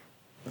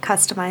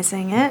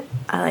 customizing it.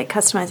 I like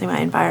customizing my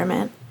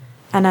environment.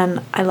 And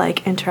then I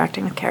like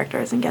interacting with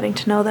characters and getting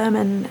to know them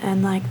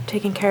and like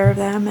taking care of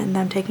them and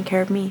them taking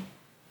care of me.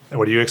 And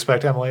what do you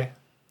expect, Emily?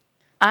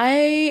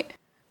 I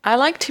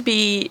like to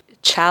be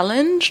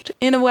challenged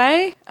in a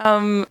way.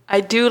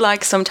 I do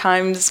like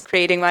sometimes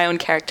creating my own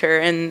character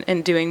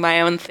and doing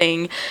my own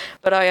thing,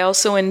 but I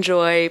also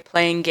enjoy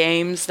playing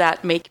games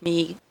that make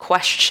me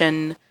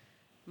question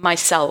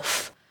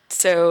myself.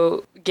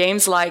 So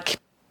games like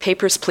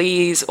Papers,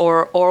 Please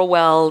or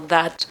Orwell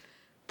that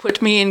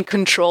put me in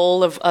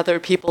control of other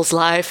people's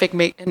life and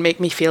make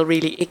me feel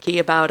really icky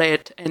about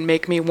it and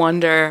make me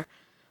wonder,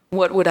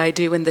 what would I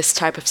do in this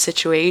type of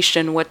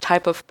situation? What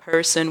type of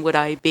person would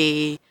I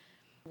be?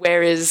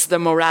 Where is the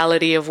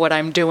morality of what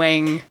I'm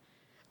doing?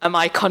 Am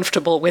I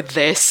comfortable with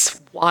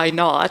this? Why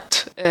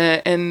not?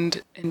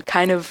 And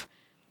kind of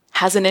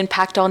has an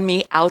impact on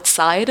me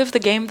outside of the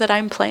game that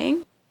I'm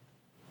playing.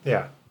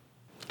 Yeah.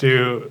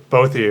 Do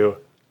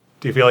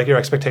you feel like your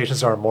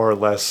expectations are more or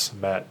less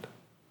met?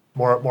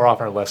 More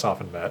often or less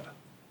often met?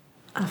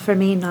 For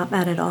me, not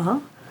bad at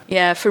all.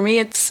 Yeah, for me,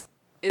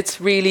 it's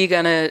really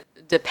gonna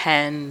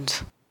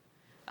depend.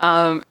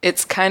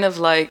 It's kind of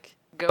like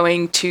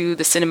going to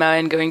the cinema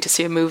and going to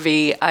see a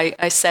movie.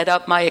 I set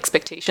up my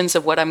expectations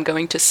of what I'm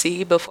going to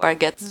see before I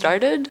get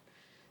started.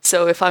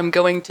 So if I'm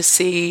going to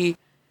see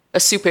a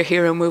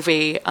superhero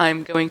movie,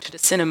 I'm going to the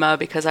cinema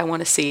because I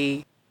want to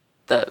see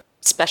the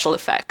special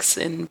effects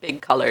in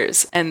big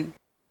colors, and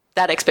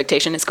that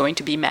expectation is going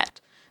to be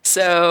met.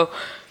 So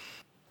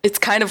it's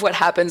kind of what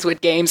happens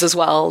with games as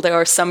well. There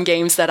are some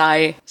games that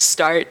I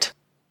start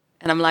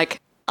and I'm like,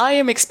 I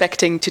am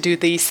expecting to do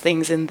these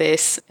things in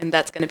this, and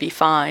that's going to be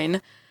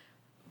fine.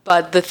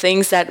 But the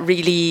things that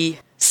really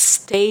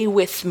stay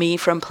with me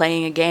from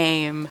playing a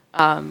game,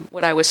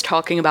 what I was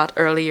talking about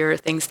earlier,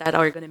 things that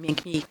are going to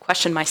make me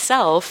question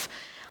myself,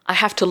 I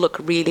have to look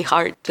really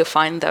hard to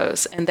find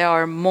those. And there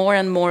are more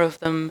and more of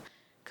them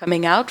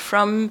coming out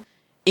from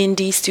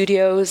indie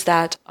studios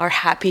that are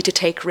happy to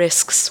take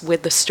risks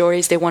with the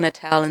stories they want to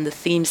tell and the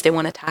themes they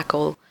want to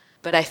tackle.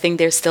 But I think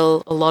there's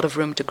still a lot of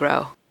room to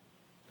grow.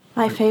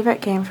 My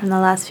favorite game from the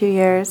last few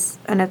years,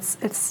 and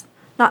it's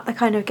not the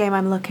kind of game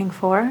I'm looking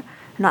for,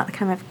 not the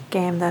kind of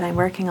game that I'm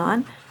working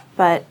on,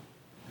 but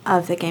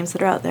of the games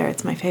that are out there,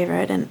 it's my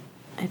favorite, and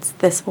It's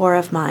This War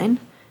of Mine.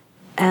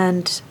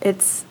 And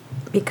it's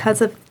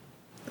because of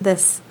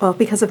this, well,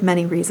 because of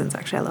many reasons,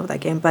 actually. I love that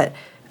game. But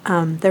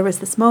there was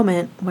this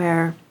moment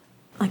where,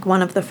 like,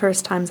 one of the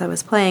first times I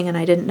was playing and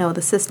I didn't know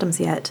the systems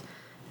yet,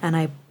 and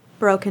I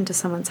broke into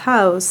someone's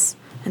house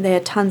and they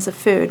had tons of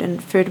food,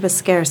 and food was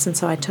scarce, and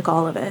so I took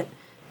all of it.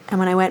 And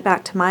when I went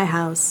back to my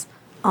house,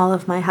 all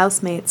of my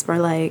housemates were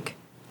like,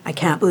 I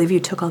can't believe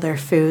you took all their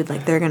food,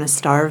 like they're going to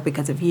starve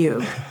because of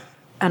you.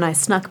 And I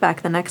snuck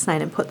back the next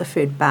night and put the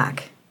food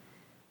back.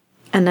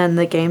 And then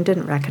the game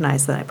didn't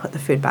recognize that I put the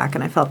food back,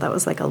 and I felt that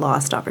was like a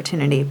lost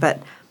opportunity.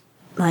 But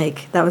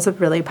like, that was a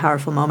really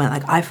powerful moment.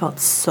 Like, I felt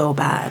so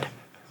bad.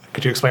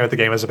 Could you explain what the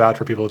game is about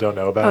for people who don't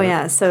know about it? Oh,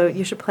 yeah. So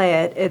you should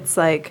play it. It's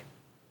like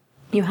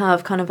you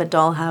have kind of a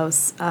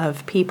dollhouse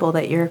of people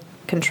that you're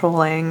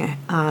controlling.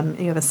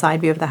 You have a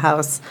side view of the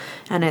house,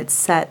 and it's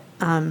set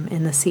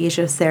in the siege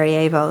of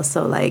Sarajevo.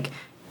 So, like,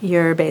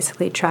 you're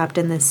basically trapped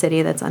in this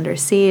city that's under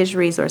siege.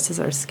 Resources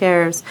are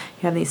scarce.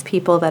 You have these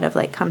people that have,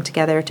 like, come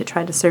together to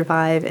try to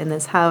survive in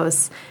this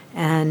house.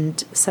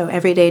 And so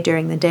every day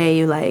during the day,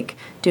 you, like,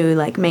 do,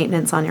 like,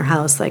 maintenance on your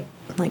house, like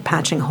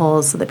patching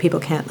holes so that people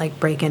can't, like,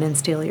 break in and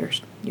steal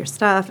your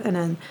stuff. And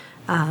then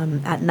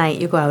at night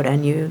you go out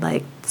and you,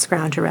 like,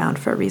 scrounge around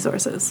for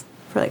resources,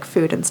 for, like,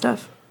 food and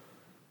stuff.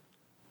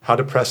 How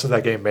depressed does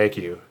that game make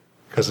you?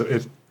 Because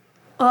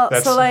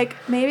so, like,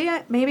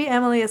 maybe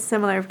Emily is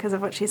similar because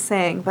of what she's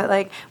saying, but,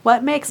 like,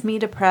 what makes me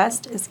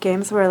depressed is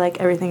games where, like,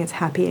 everything is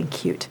happy and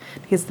cute,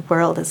 because the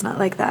world is not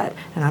like that,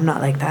 and I'm not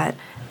like that.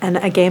 And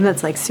a game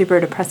that's, like, super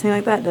depressing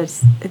like that,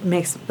 it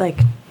makes, like,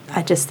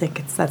 I just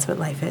think that's what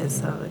life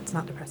is, so it's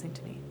not depressing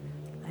to me.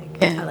 Like,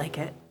 yeah. I like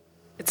it.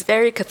 It's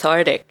very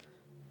cathartic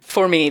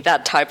for me,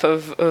 that type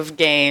of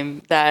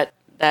game that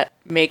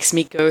makes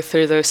me go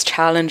through those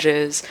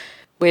challenges,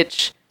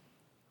 which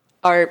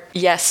are,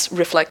 yes,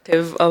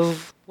 reflective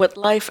of what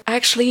life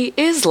actually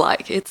is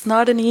like. It's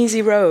not an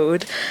easy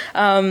road,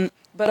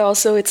 but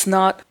also it's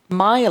not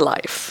my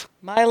life.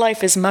 My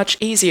life is much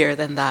easier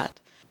than that.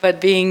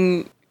 But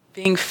being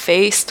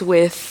faced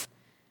with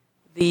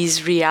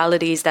these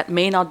realities that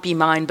may not be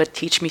mine but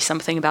teach me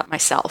something about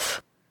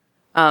myself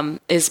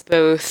is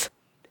both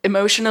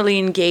emotionally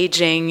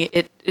engaging.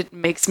 It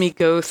makes me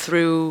go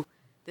through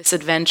this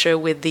adventure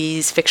with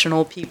these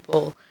fictional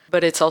people,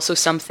 but it's also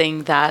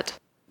something that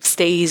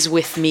stays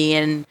with me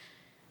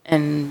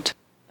and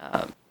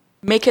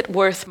make it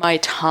worth my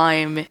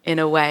time in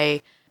a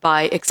way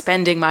by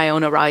expanding my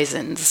own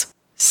horizons.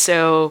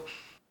 So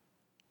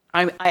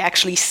I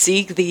actually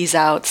seek these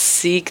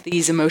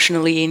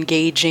emotionally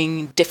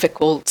engaging,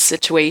 difficult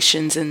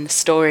situations and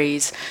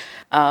stories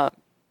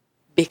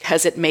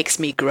because it makes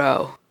me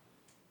grow.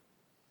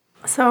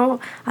 So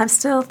I'm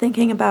still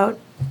thinking about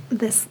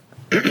this.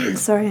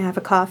 Sorry, I have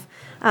a cough.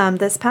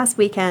 This past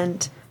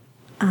weekend,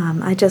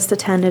 I just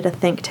attended a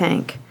think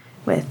tank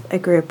with a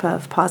group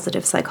of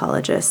positive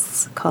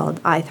psychologists called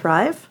I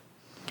Thrive,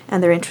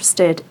 and they're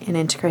interested in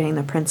integrating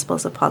the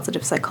principles of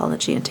positive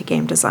psychology into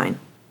game design.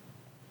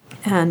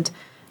 And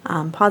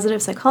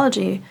positive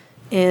psychology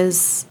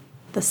is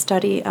the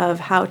study of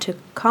how to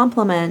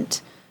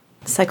complement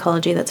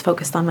psychology that's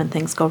focused on when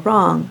things go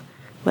wrong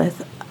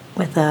with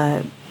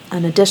an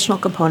additional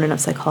component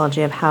of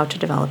psychology of how to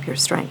develop your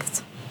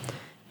strengths.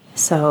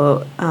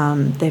 So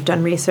they've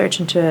done research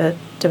into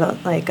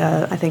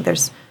I think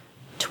there's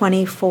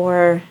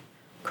 24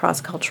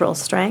 cross-cultural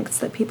strengths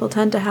that people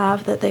tend to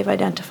have that they've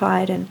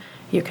identified, and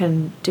you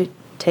can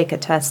take a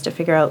test to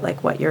figure out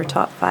like what your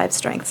top 5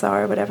 strengths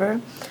are or whatever.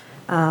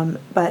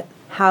 But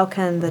how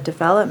can the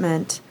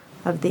development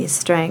of these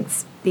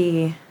strengths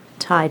be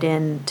tied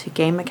in to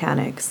game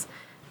mechanics?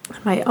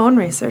 My own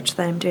research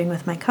that I'm doing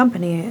with my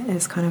company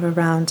is kind of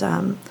around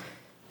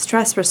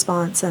stress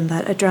response, and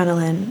that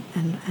adrenaline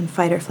and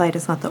fight or flight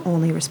is not the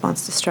only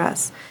response to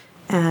stress.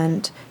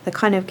 And the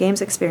kind of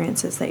games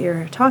experiences that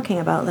you're talking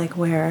about, like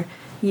where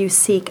you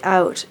seek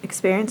out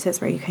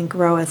experiences where you can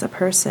grow as a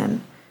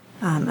person,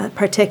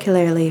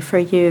 particularly for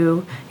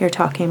you, you're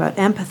talking about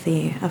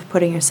empathy, of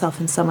putting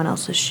yourself in someone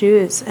else's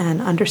shoes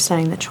and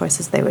understanding the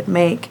choices they would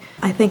make.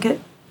 I think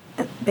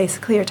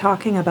basically you're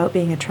talking about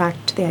being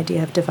attracted to the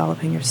idea of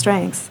developing your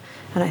strengths.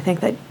 And I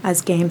think that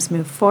as games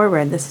move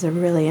forward, this is a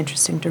really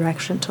interesting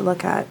direction to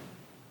look at.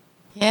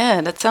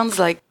 Yeah, that sounds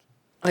like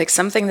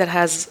something that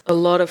has a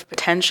lot of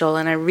potential,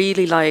 and I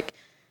really like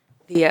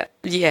you're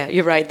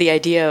right, the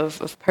idea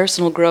of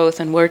personal growth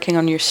and working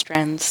on your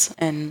strengths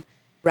and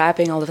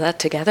wrapping all of that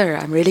together.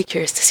 I'm really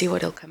curious to see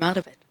what will come out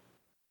of it.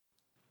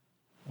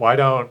 Why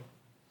don't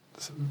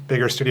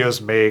bigger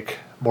studios make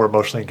more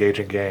emotionally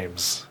engaging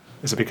games?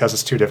 Is it because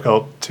it's too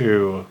difficult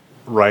to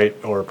write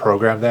or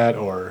program that,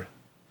 or are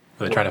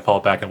they trying to fall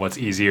back on what's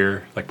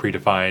easier, like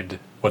predefined,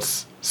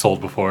 what's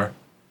sold before?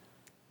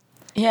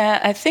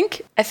 Yeah, I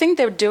think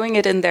they're doing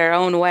it in their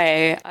own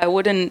way. I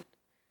wouldn't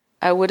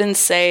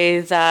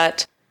say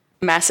that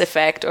Mass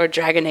Effect or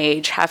Dragon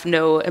Age have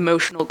no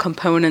emotional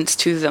components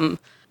to them.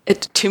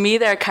 To me,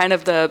 they're kind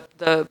of the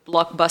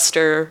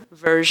blockbuster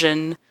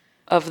version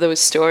of those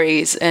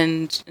stories.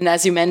 And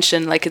as you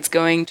mentioned, like it's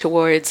going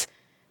towards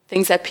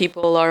things that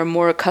people are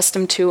more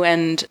accustomed to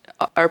and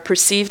are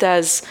perceived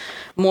as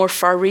more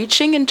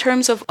far-reaching in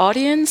terms of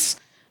audience.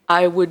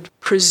 I would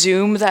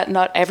presume that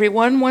not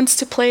everyone wants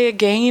to play a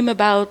game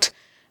about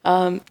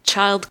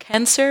child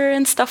cancer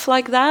and stuff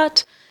like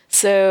that.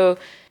 So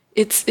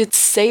it's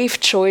safe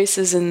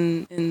choices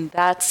in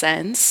that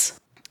sense.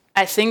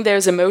 I think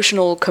there's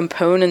emotional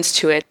components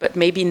to it, but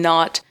maybe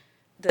not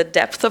the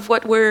depth of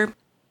what we're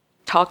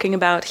talking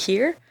about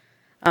here,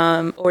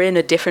 or in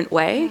a different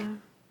way. Yeah.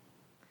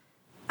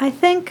 I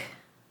think,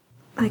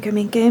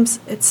 games,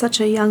 it's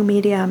such a young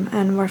medium,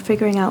 and we're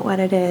figuring out what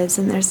it is,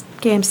 and there's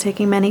games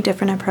taking many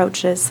different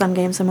approaches. Some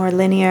games are more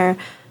linear,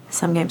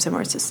 some games are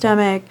more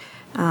systemic,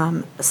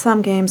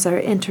 some games are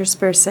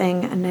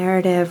interspersing a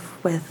narrative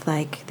with,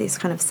 like, these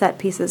kind of set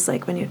pieces,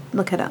 like when you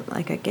look at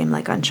a game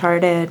like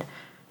Uncharted,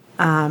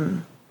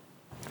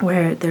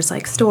 where there's,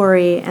 like,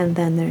 story, and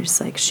then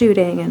there's, like,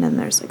 shooting, and then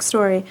there's, like,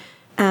 story.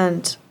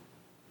 And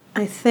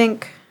I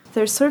think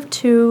there's sort of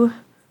two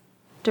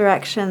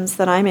directions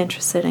that I'm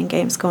interested in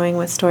games going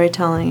with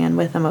storytelling and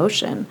with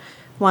emotion.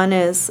 One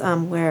is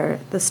where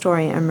the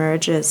story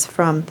emerges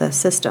from the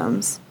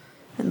systems,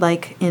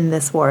 like in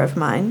this War of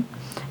Mine.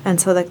 And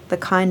so the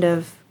kind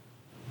of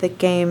the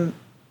game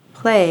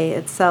play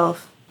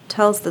itself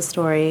tells the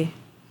story,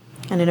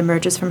 and it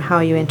emerges from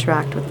how you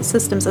interact with the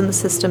systems, and the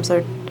systems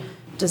are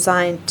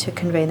designed to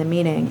convey the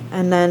meaning.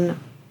 And then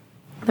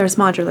there's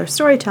modular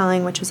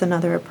storytelling, which is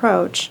another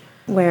approach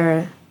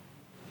where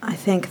I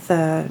think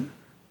the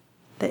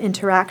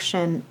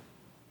interaction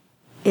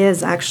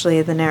is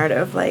actually the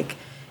narrative. Like,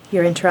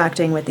 you're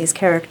interacting with these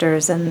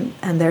characters and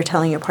they're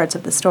telling you parts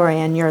of the story,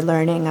 and you're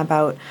learning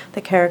about the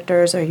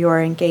characters, or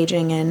you're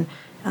engaging in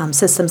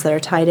systems that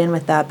are tied in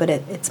with that, but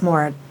it's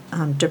more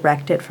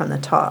directed from the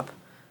top.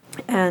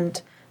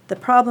 And the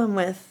problem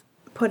with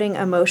putting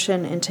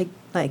emotion into,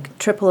 like,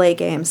 AAA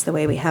games the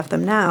way we have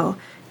them now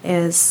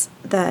is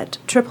that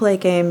AAA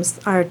games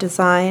are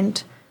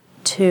designed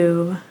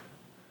to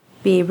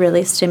be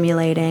really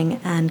stimulating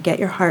and get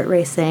your heart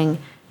racing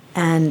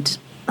and,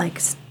 like,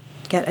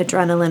 get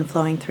adrenaline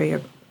flowing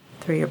through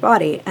your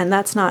body, and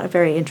that's not a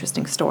very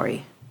interesting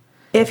story.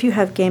 If you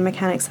have game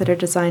mechanics that are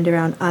designed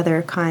around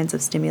other kinds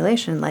of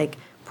stimulation, like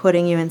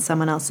putting you in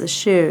someone else's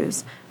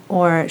shoes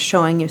or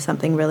showing you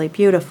something really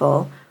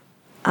beautiful,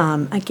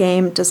 a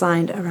game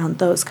designed around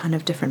those kind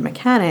of different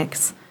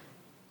mechanics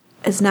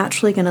is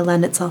naturally going to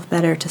lend itself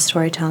better to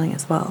storytelling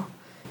as well.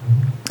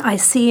 I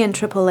see in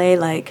AAA,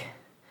 like,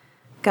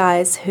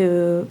 guys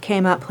who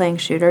came up playing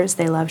shooters,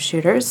 they love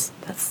shooters.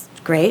 That's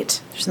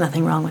great. There's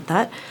nothing wrong with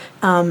that.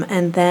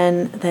 And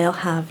then they'll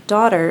have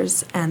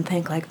daughters and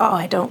think, like, oh,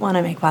 I don't want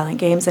to make violent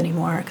games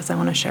anymore because I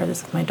want to share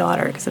this with my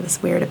daughter because of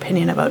this weird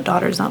opinion about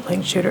daughters not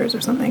playing shooters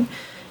or something.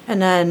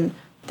 And then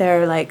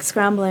they're, like,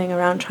 scrambling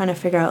around trying to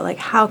figure out, like,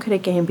 how could a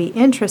game be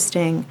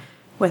interesting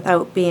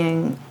without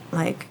being,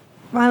 like,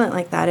 violent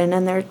like that. And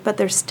then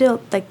they're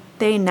still, like,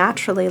 they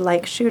naturally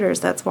like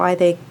shooters. That's why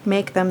they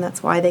make them.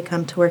 That's why they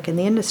come to work in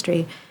the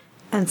industry.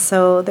 And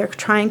so they're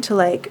trying to,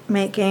 like,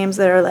 make games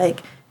that are,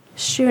 like,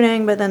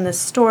 shooting, but then the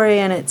story,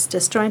 and it's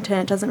disjointed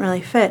and it doesn't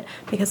really fit,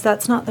 because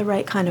that's not the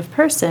right kind of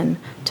person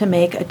to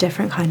make a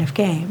different kind of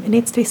game. It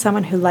needs to be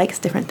someone who likes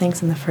different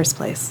things in the first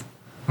place.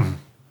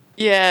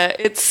 Yeah,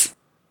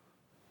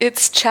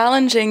 it's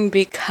challenging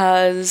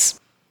because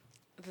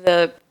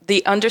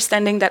the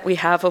understanding that we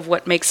have of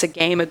what makes a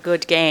game a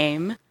good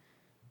game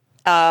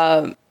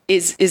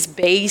is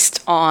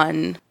based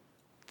on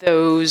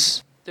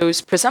those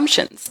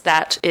presumptions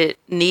that it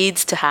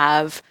needs to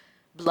have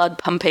blood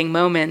pumping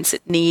moments,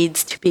 it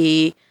needs to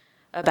be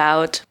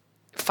about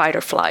fight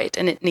or flight,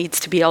 and it needs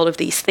to be all of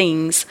these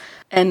things.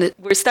 And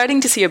we're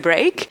starting to see a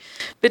break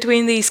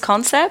between these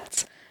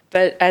concepts,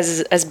 but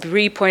as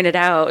Brie pointed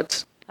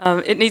out,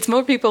 it needs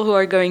more people who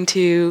are going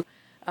to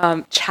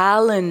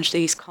challenge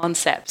these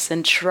concepts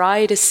and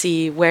try to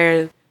see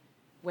where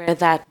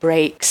that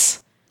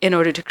breaks in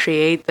order to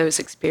create those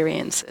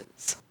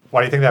experiences.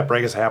 Why do you think that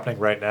break is happening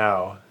right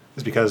now?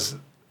 Is because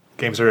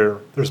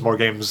there's more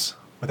games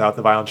without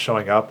the violence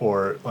showing up,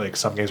 or, like,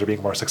 some games are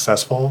being more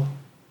successful?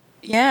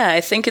 Yeah,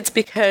 I think it's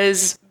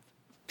because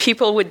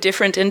people with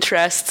different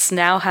interests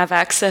now have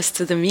access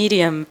to the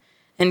medium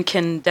and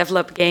can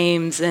develop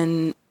games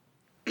and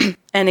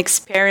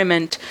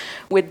experiment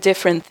with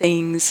different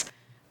things.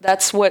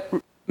 That's what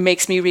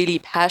makes me really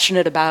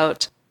passionate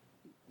about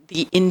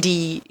the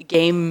indie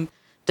game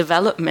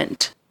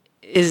development.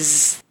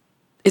 It's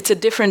a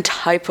different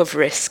type of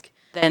risk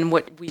than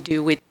what we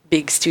do with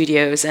big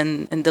studios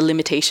and the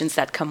limitations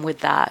that come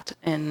with that.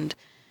 And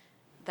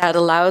that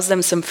allows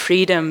them some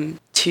freedom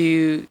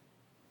to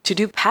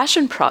do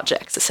passion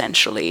projects,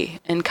 essentially,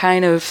 and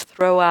kind of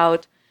throw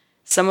out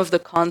some of the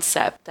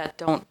concept that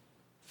don't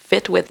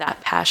fit with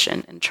that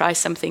passion and try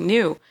something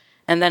new.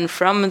 And then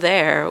from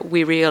there,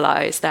 we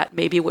realize that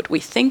maybe what we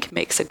think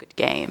makes a good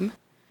game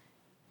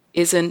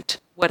isn't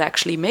what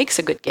actually makes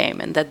a good game,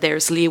 and that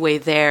there's leeway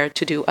there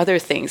to do other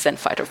things than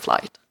fight or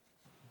flight.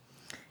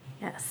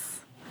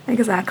 Yes,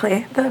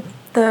 exactly. The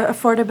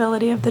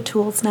affordability of the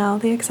tools now,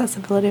 the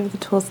accessibility of the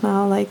tools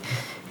now, like,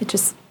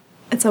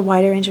 it's a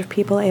wider range of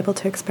people able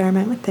to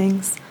experiment with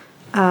things.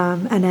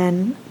 And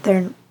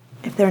then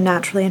if they're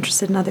naturally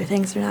interested in other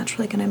things, they're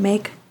naturally going to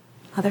make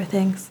other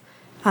things.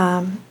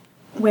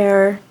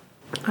 Where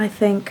I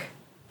think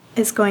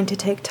is going to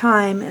take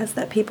time is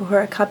that people who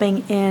are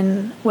coming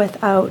in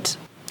without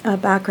a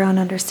background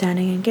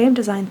understanding in game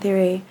design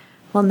theory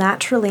will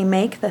naturally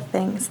make the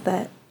things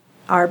that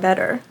are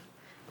better,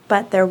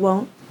 but there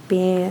won't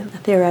be a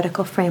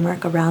theoretical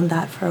framework around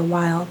that for a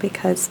while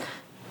because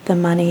the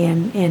money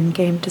in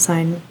game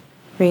design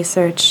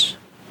research,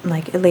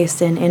 like at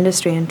least in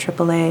industry and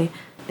AAA,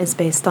 is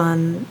based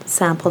on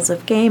samples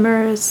of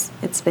gamers.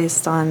 It's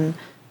based on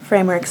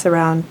frameworks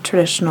around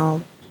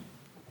traditional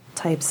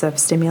types of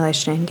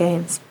stimulation in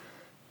games.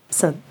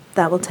 So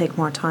that will take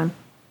more time.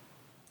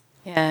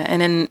 Yeah,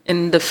 and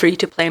in the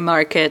free-to-play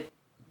market,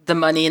 the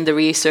money in the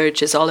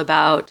research is all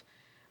about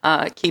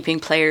keeping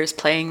players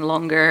playing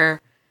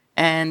longer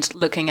and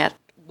looking at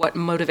what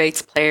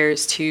motivates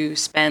players to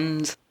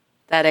spend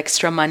that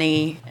extra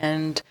money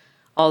and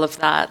all of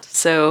that.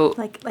 So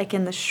like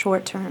in the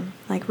short term,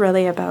 like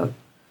really about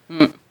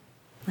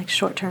like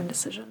short-term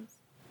decisions.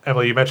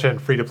 Emily, you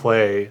mentioned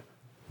free-to-play.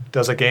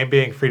 Does a game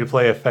being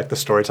free-to-play affect the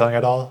storytelling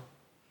at all?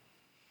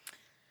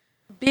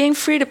 Being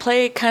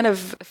free-to-play kind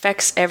of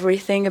affects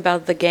everything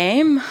about the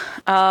game.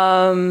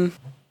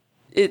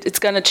 It's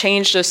going to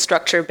change the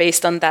structure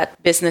based on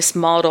that business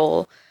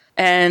model.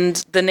 And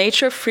the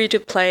nature of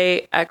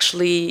free-to-play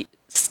actually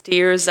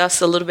steers us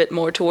a little bit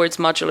more towards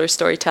modular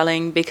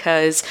storytelling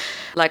because,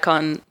 like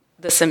on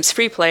The Sims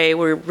Freeplay,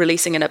 we're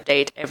releasing an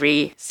update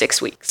every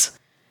 6 weeks.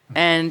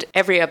 And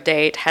every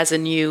update has a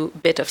new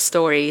bit of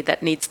story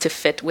that needs to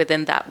fit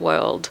within that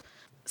world.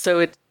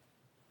 So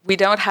we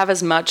don't have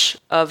as much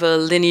of a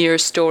linear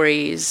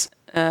stories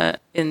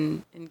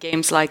in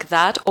games like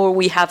that, or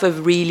we have a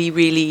really,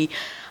 really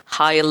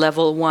high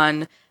level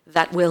one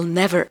that will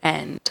never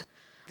end.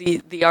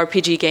 The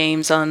RPG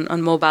games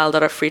on mobile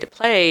that are free to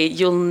play,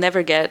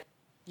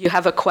 you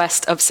have a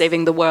quest of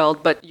saving the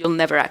world, but you'll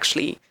never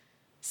actually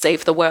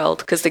save the world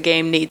because the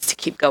game needs to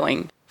keep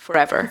going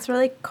forever. It's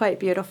really quite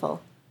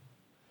beautiful,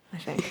 I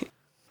think.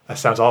 That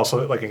sounds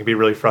also like it can be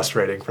really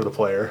frustrating for the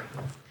player.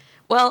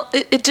 Well,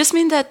 it just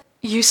means that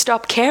you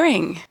stop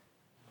caring.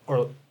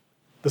 Or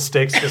the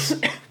stakes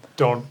just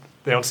don't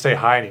stay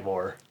high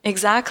anymore.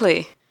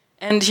 Exactly.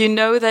 And you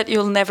know that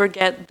you'll never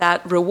get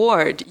that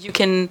reward. You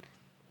can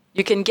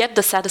get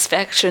the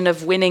satisfaction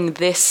of winning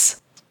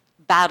this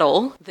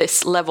battle,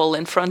 this level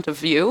in front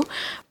of you,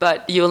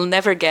 but you'll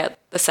never get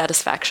the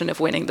satisfaction of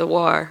winning the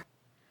war.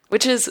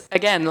 Which is,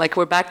 again, like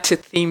we're back to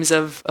themes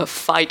of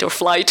fight or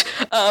flight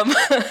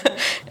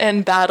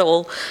and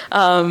battle.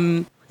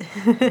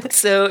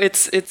 So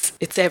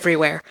it's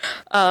everywhere.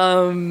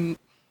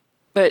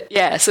 But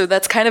yeah, so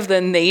that's kind of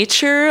the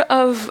nature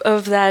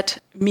of that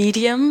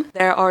medium.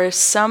 There are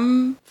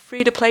some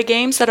free-to-play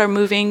games that are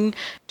moving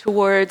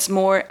towards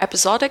more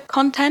episodic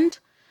content.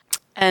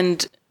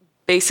 And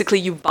basically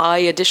you buy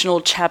additional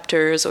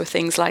chapters or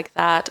things like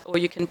that, or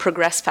you can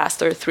progress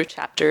faster through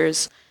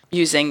chapters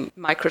using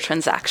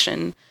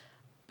microtransaction.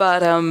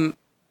 But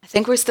I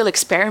think we're still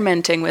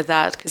experimenting with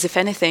that because if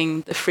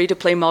anything, the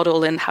free-to-play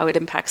model and how it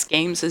impacts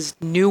games is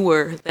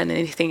newer than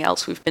anything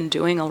else we've been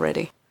doing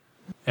already.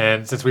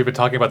 And since we've been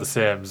talking about The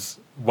Sims,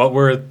 what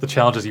were the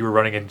challenges you were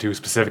running into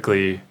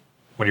specifically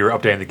when you were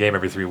updating the game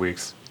every 3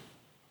 weeks?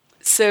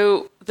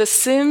 So The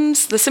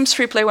Sims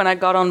Freeplay, when I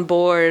got on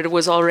board,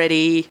 was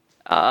already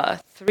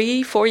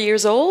 3-4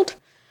 years old.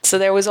 So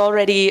there was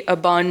already a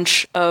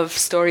bunch of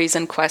stories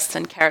and quests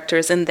and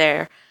characters in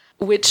there,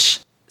 which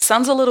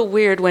sounds a little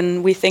weird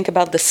when we think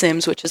about The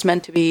Sims, which is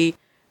meant to be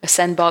a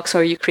sandbox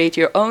where you create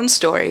your own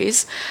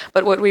stories.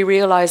 But what we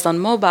realized on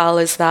mobile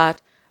is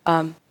that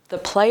the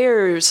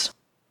players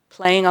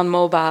playing on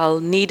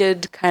mobile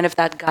needed kind of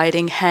that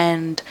guiding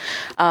hand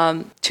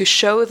to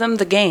show them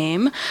the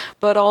game,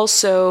 but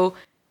also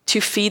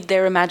to feed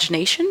their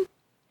imagination.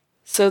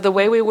 So the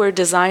way we were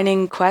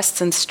designing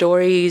quests and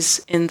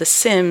stories in The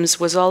Sims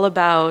was all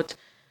about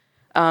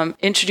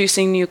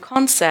introducing new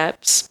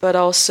concepts, but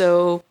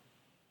also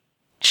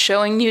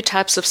showing new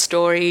types of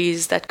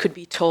stories that could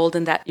be told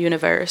in that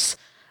universe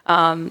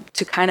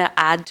to kind of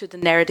add to the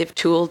narrative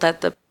tool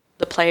that the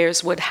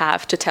players would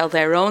have to tell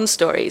their own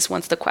stories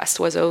once the quest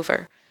was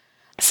over.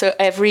 So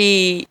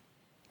every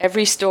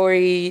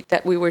story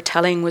that we were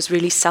telling was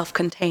really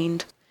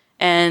self-contained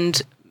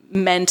and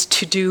meant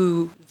to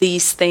do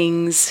these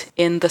things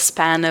in the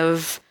span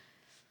of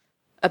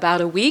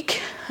about a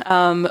week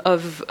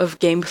of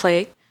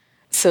gameplay.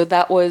 So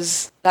that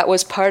was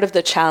part of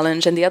the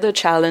challenge, and the other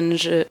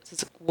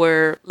challenges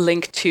were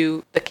linked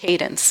to the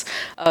cadence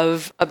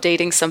of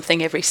updating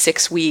something every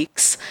 6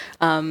 weeks.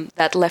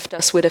 That left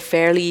us with a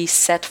fairly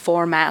set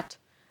format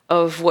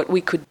of what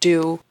we could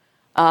do,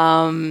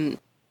 and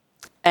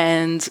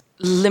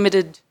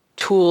limited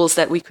tools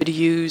that we could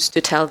use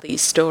to tell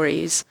these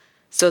stories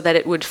so that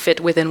it would fit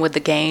within what the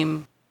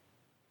game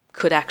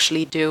could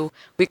actually do.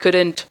 We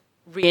couldn't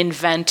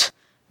reinvent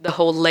the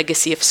whole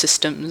legacy of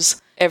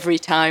systems every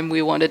time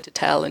we wanted to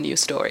tell a new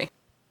story.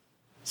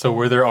 So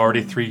were there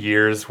already 3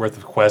 years worth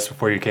of quests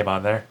before you came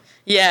on there?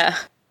 Yeah.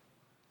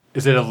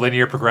 Is it a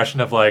linear progression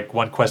of like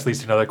one quest leads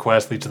to another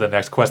quest, leads to the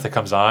next quest that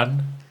comes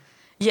on?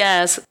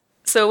 Yes.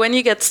 So when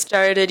you get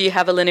started, you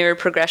have a linear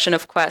progression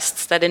of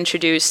quests that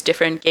introduce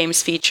different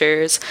games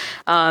features.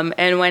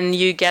 And when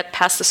you get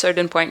past a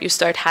certain point, you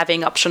start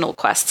having optional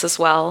quests as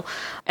well.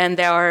 And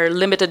there are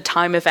limited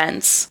time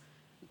events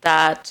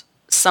that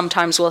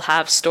sometimes will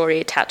have story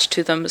attached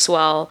to them as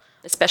well,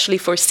 especially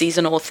for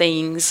seasonal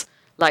things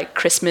like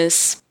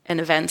Christmas and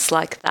events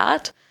like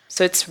that.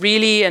 So it's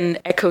really an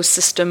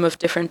ecosystem of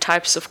different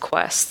types of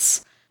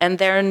quests. And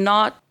they're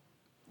not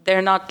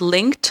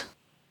linked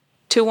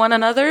to one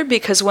another,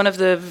 because one of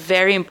the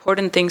very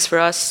important things for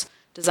us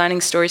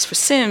designing stories for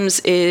Sims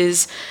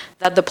is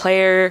that the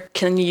player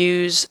can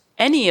use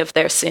any of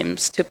their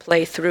Sims to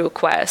play through a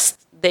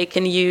quest. They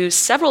can use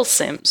several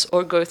Sims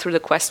or go through the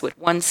quest with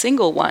one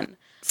single one.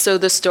 So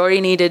the stories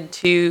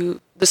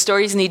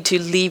need to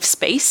leave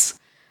space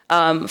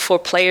for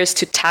players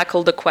to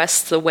tackle the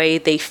quests the way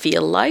they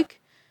feel like,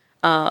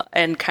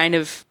 and kind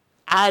of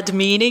add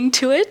meaning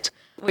to it.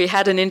 We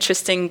had an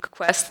interesting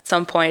quest at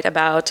some point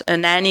about a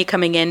nanny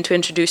coming in to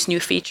introduce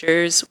new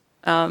features,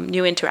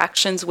 new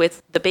interactions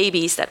with the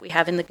babies that we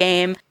have in the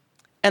game.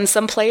 And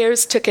some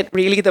players took it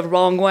really the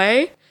wrong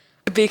way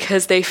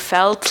because they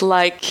felt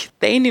like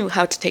they knew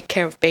how to take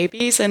care of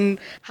babies, and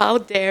how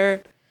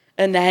dare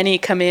a nanny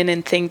come in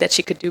and think that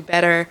she could do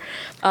better.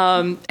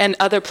 And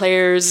other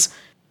players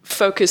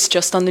focused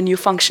just on the new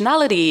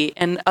functionality,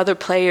 and other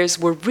players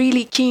were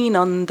really keen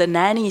on the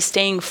nanny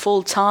staying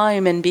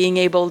full-time and being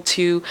able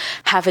to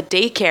have a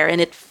daycare,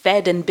 and it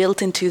fed and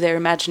built into their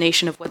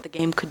imagination of what the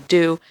game could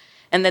do.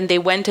 And then they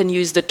went and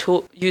used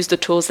the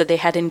tools that they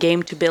had in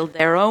game to build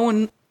their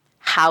own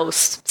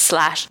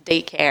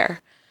house/daycare.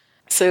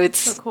 So it's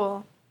So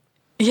cool.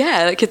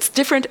 yeah, like it's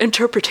different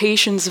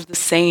interpretations of the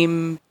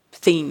same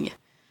thing.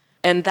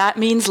 And that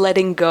means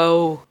letting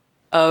go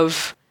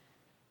of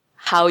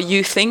how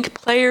you think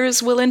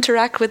players will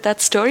interact with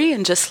that story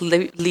and just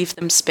leave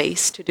them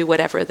space to do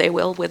whatever they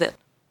will with it.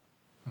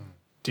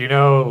 Do you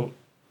know,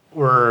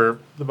 were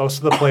most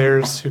of the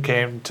players who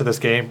came to this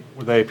game,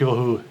 were they people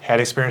who had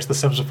experienced The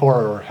Sims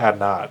before or had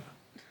not?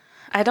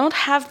 I don't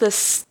have the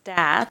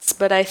stats,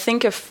 but I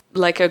think if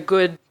like a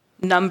good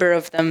number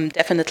of them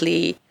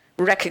definitely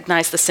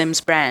recognize the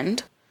Sims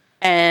brand.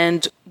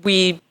 And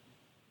we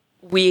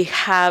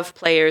have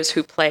players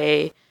who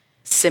play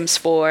Sims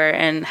 4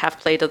 and have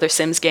played other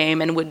Sims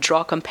game and would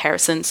draw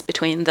comparisons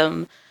between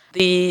them.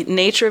 The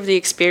nature of the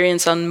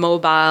experience on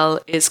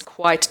mobile is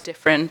quite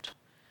different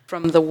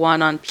from the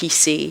one on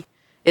PC.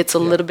 It's a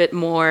little bit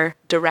more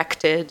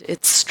directed.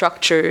 It's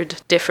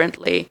structured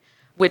differently,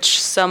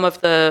 which some of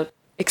the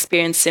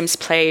experienced Sims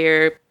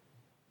player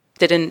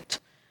didn't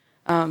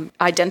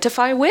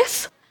identify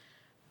with.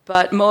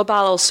 But mobile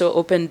also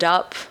opened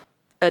up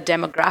a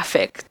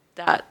demographic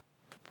that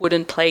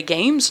wouldn't play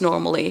games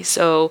normally.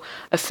 So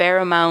a fair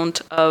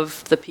amount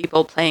of the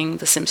people playing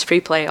The Sims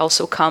Free Play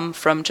also come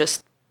from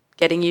just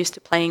getting used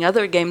to playing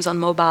other games on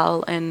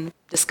mobile and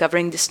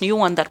discovering this new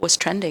one that was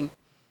trending.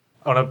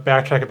 I want to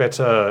backtrack a bit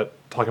to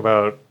talk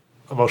about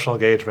emotional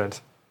engagement.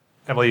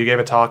 Emily, you gave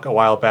a talk a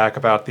while back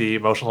about the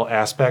emotional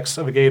aspects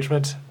of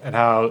engagement and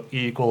how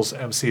E equals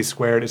MC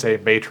squared is a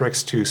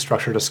matrix to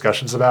structure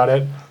discussions about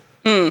it.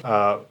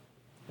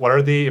 What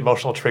are the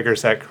emotional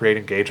triggers that create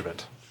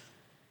engagement?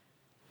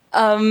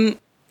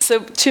 So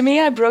to me,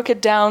 I broke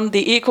it down.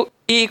 The E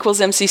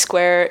equals MC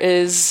square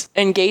is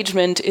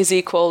engagement is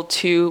equal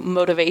to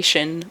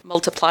motivation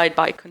multiplied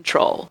by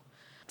control.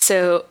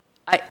 So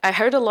I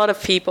heard a lot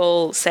of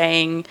people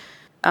saying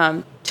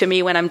to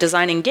me when I'm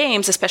designing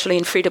games, especially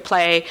in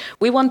free-to-play,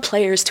 we want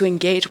players to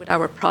engage with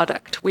our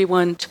product. We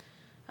want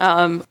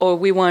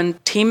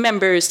team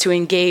members to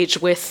engage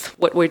with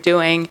what we're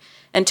doing.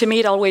 And to me,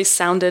 it always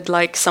sounded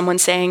like someone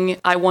saying,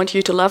 I want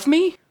you to love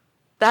me.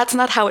 That's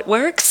not how it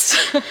works.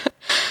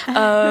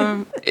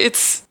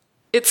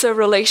 It's a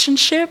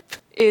relationship.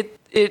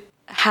 It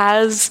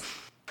has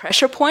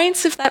pressure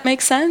points, if that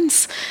makes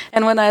sense.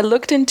 And when I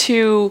looked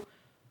into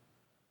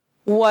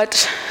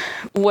what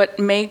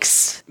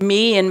makes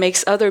me and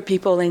makes other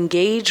people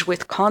engage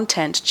with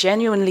content,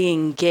 genuinely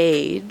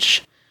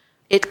engage,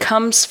 it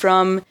comes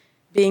from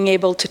being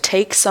able to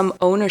take some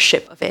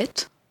ownership of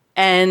it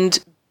and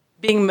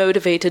being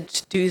motivated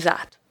to do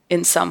that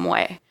in some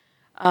way.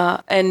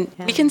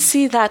 We can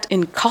see that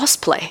in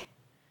cosplay.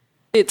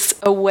 It's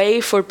a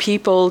way for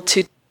people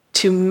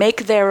to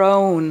make their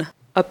own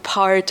a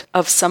part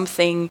of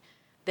something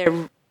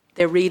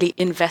they're really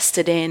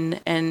invested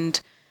in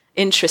and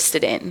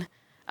interested in.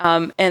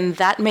 And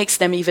that makes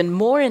them even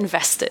more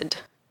invested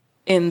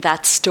in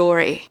that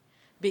story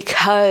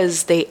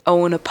because they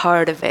own a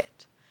part of it.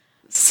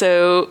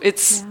 So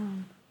it's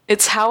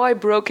how I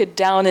broke it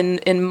down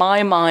in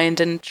my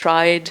mind and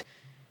tried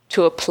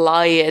to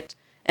apply it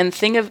and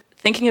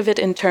thinking of it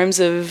in terms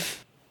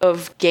of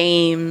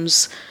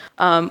games.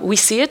 We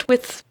see it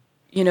with,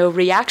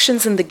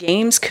 reactions in the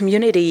games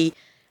community,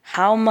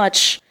 how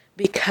much,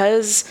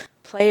 because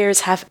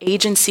players have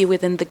agency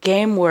within the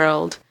game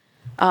world,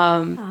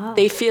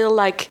 They feel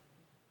like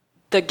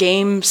the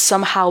game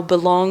somehow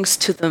belongs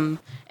to them.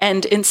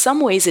 And in some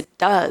ways it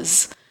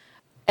does.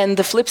 And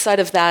the flip side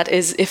of that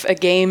is if a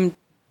game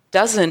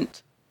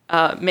doesn't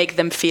make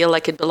them feel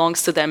like it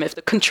belongs to them, if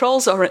the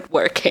controls aren't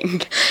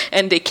working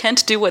and they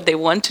can't do what they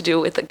want to do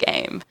with the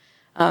game,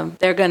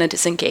 they're going to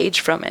disengage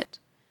from it.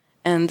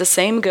 And the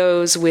same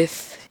goes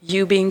with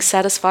you being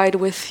satisfied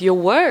with your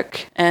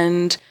work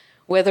and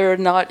whether or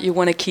not you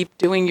want to keep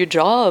doing your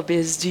job.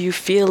 Do you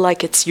feel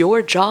like it's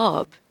your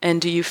job?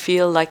 And do you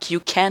feel like you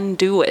can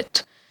do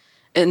it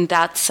in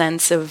that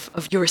sense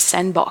of your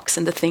sandbox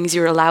and the things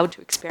you're allowed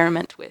to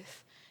experiment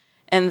with?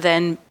 And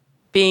then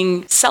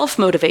being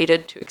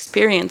self-motivated to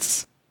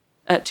experiment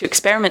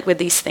with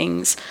these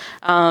things,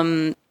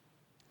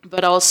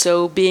 but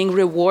also being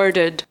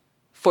rewarded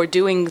for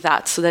doing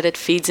that so that it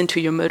feeds into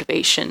your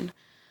motivation.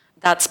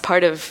 That's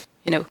part of,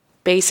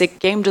 basic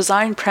game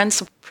design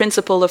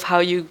principle of how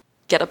you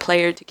get a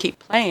player to keep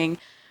playing.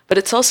 But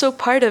it's also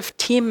part of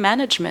team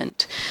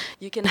management.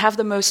 You can have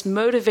the most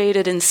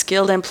motivated and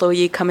skilled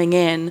employee coming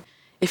in.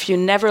 If you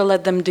never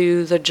let them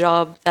do the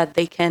job that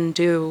they can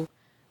do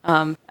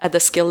at the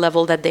skill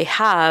level that they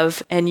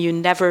have, and you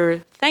never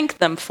thank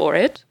them for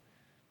it,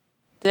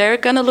 they're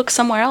going to look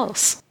somewhere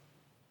else.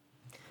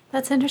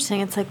 That's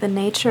interesting. It's like the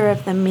nature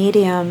of the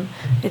medium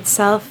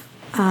itself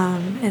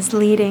is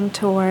leading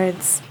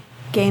towards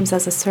games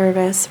as a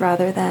service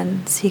rather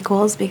than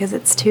sequels, because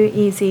it's too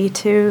easy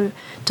to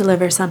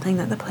deliver something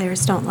that the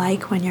players don't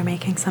like when you're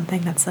making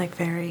something that's like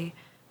very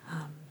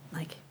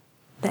like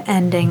the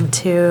ending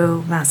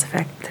to Mass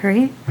Effect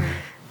 3.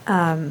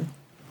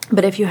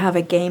 But if you have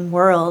a game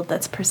world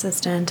that's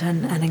persistent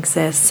and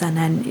exists, and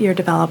then you're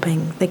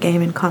developing the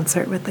game in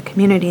concert with the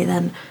community,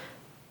 then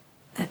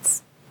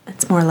it's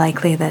more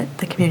likely that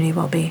the community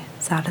will be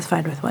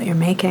satisfied with what you're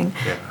making.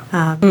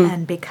 Yeah.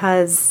 And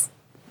because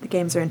the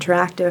games are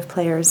interactive,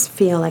 players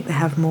feel like they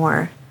have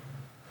more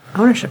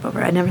ownership over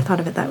it. I never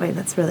thought of it that way.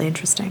 That's really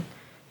interesting.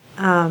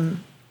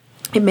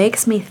 It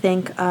makes me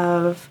think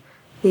of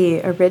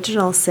the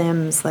original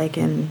Sims, like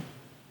in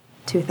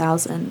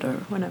 2000 or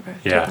whenever,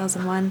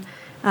 2001,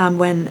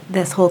 when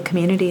this whole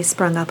community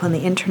sprung up on the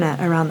internet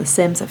around the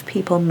Sims of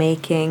people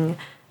making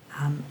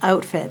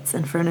outfits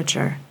and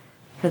furniture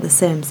for the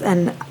Sims.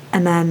 And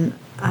then,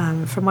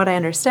 from what I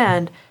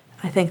understand,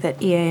 I think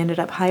that EA ended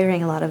up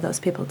hiring a lot of those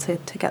people to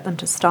get them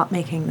to stop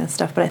making this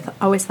stuff. But I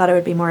always thought it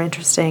would be more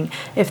interesting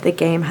if the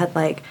game had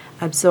like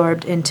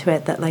absorbed into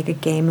it that like a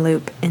game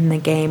loop in the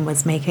game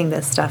was making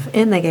this stuff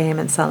in the game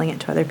and selling it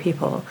to other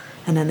people.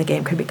 And then the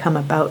game could become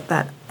about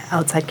that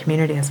outside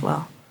community as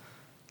well.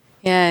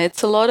 Yeah,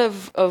 it's a lot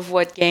of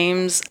what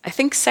games, I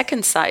think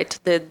Second Sight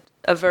did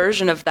a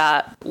version of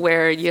that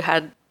where you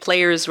had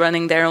players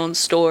running their own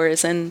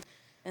stores and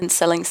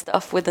selling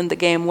stuff within the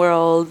game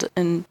world.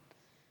 And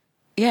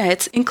yeah,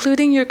 it's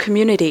including your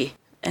community,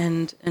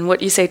 and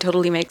what you say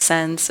totally makes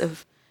sense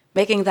of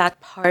making that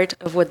part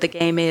of what the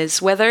game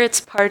is, whether it's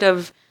part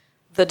of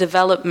the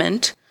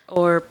development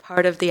or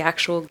part of the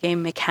actual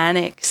game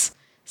mechanics,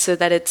 so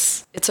that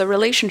it's a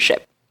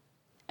relationship.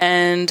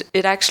 And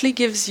it actually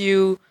gives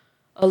you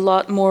a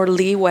lot more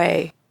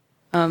leeway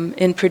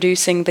in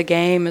producing the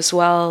game as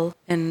well,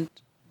 and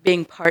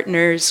being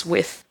partners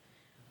with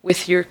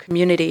your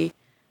community.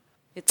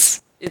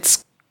 It's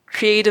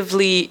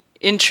creatively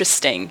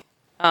interesting.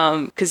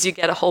 Because you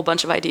get a whole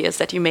bunch of ideas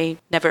that you may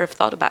never have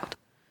thought about.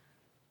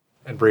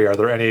 And Bree, are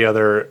there any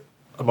other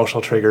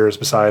emotional triggers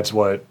besides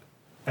what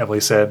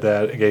Emily said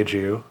that engage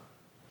you?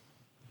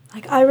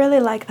 Like, I really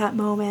like that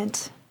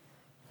moment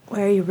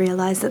where you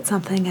realize that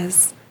something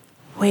is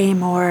way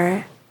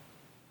more,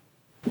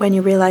 when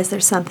you realize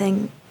there's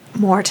something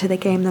more to the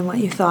game than what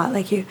you thought.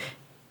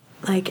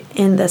 Like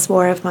in this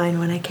War of Mine,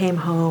 when I came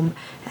home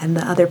and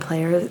the other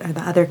players or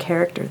the other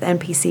characters, the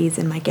NPCs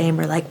in my game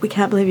were like, "We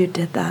can't believe you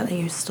did that and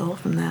you stole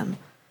from them."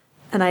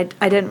 And I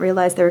didn't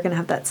realize they were going to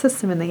have that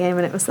system in the game,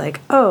 and it was like,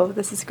 oh,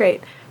 this is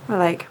great. Or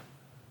like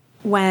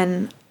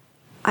when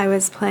I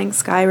was playing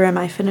Skyrim,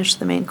 I finished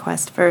the main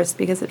quest first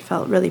because it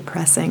felt really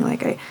pressing.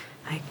 Like I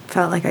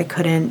felt like I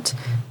couldn't,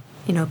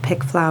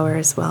 pick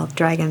flowers while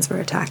dragons were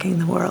attacking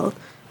the world.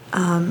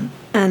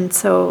 And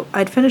so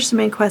I'd finished the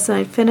main quest and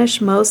I'd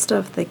finished most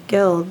of the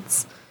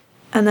guilds.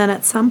 And then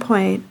at some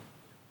point,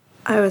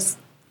 I was,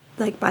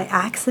 like, by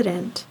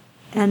accident,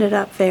 ended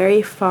up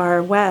very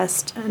far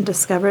west and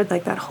discovered,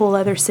 like, that whole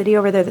other city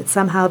over there that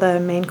somehow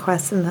the main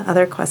quest and the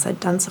other quests I'd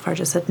done so far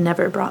just had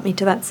never brought me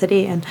to that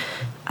city. And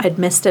I'd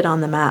missed it on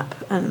the map.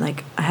 And,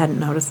 like, I hadn't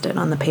noticed it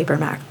on the paper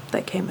map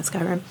that came with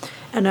Skyrim.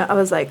 And I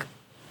was like,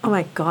 oh,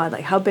 my God,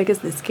 like, how big is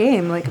this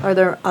game? Like, are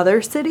there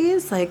other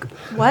cities? Like,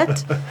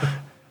 what?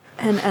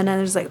 And then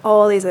there's like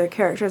all these other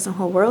characters and a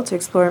whole world to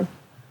explore.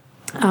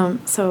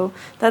 So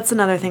that's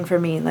another thing for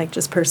me, like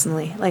just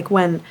personally, like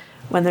when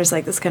there's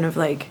like this kind of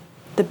like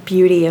the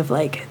beauty of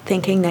like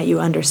thinking that you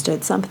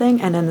understood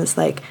something, and then this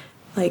like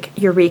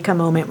eureka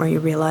moment where you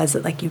realize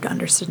that like you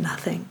understood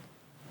nothing.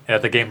 Yeah,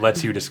 the game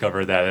lets you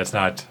discover that it's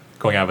not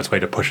going out of its way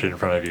to push it in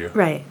front of you.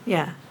 Right.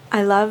 Yeah.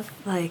 I love,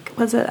 like,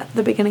 was it at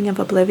the beginning of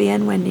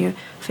Oblivion when you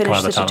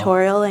finish the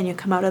tutorial and you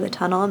come out of the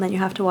tunnel and then you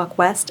have to walk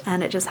west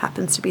and it just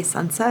happens to be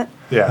sunset?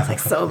 Yeah. It's like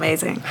so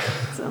amazing.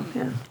 So,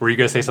 yeah. Were you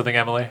going to say something,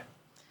 Emily?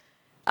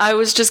 I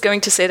was just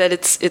going to say that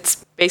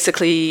it's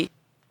basically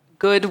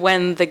good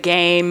when the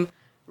game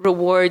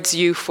rewards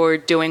you for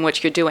doing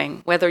what you're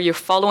doing, whether you're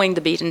following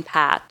the beaten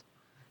path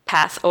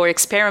or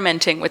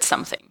experimenting with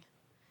something.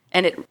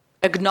 And it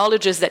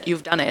acknowledges that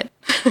you've done it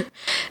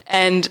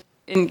and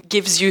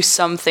gives you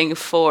something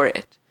for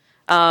it.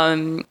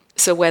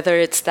 So whether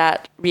it's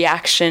that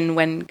reaction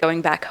when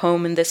going back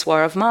home in this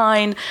war of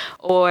mine,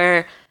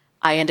 or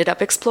I ended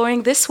up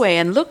exploring this way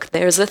and look,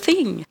 there's a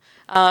thing.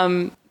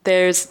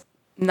 There's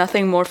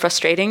nothing more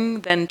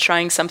frustrating than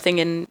trying something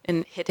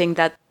and hitting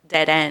that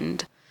dead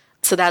end.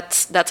 So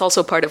that's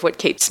also part of what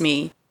keeps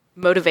me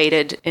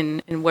motivated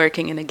in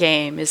working in a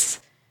game is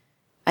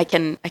I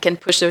can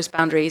push those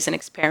boundaries and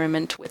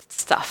experiment with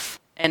stuff,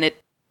 and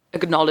it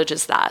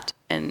acknowledges that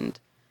and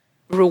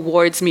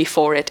rewards me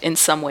for it in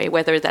some way,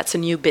 whether that's a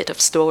new bit of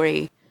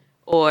story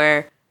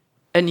or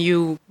a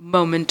new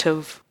moment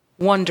of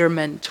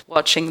wonderment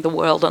watching the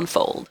world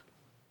unfold.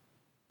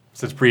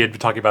 Since Bree had been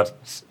talking about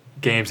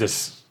games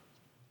as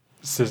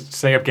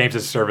setting up games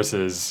as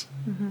services,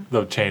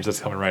 the change that's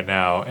coming right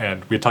now,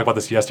 and we talked about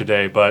this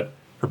yesterday, but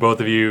for both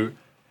of you,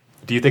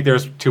 do you think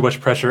there's too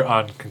much pressure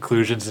on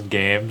conclusions in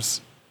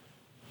games?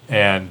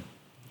 And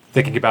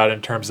thinking about it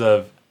in terms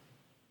of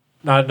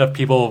not enough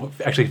people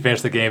actually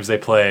finish the games they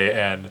play,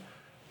 and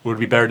would it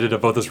be better to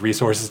devote those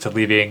resources to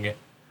leaving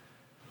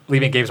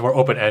games more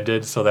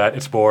open-ended so that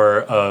it's more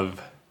of...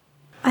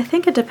 I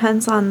think it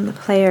depends on the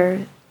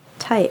player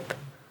type.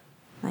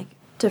 Like,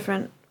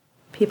 different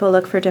people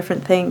look for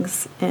different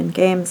things in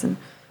games, and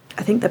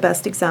I think the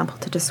best example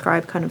to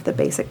describe kind of the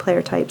basic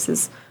player types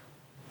is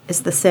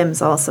The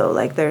Sims also.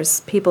 Like,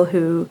 there's people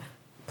who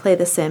play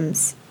The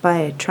Sims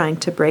by trying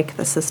to break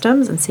the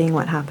systems and seeing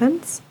what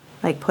happens,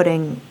 like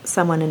putting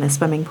someone in a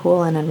swimming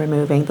pool and then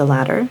removing the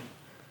ladder.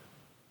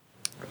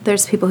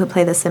 There's people who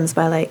play The Sims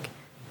by, like,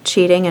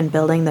 cheating and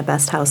building the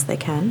best house they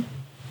can.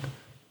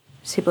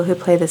 There's people who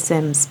play The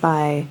Sims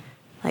by,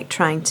 like,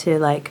 trying to,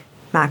 like,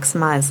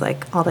 maximize,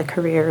 like, all the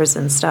careers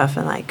and stuff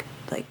and, like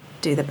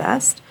do the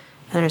best.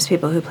 And there's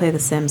people who play The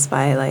Sims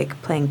by, like,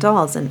 playing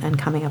dolls and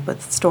coming up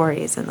with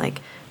stories and,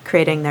 like,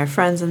 creating their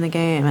friends in the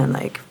game and,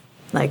 like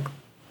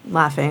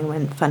laughing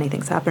when funny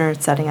things happen or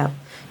setting up,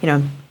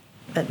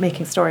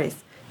 making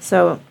stories.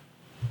 So,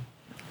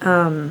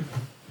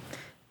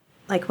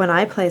 like, when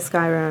I play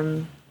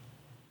Skyrim,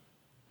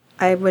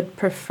 I would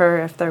prefer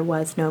if there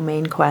was no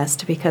main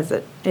quest because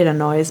it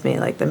annoys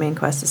me. Like, the main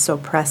quest is so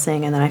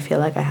pressing, and then I feel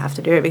like I have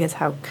to do it because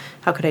how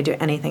could I do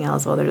anything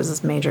else while there's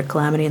this major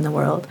calamity in the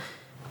world?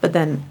 But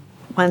then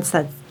once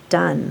that's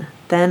done,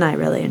 then I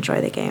really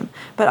enjoy the game.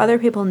 But other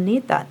people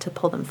need that to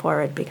pull them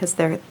forward because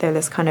they're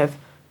this kind of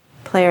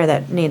player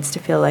that needs to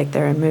feel like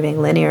they're moving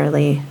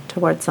linearly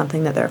towards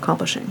something that they're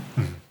accomplishing.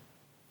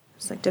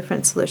 It's like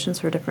different solutions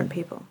for different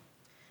people.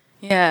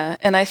 Yeah,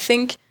 and I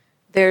think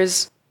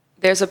there's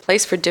a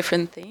place for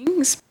different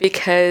things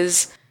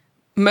because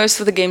most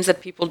of the games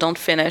that people don't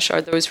finish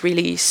are those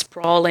really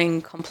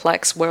sprawling,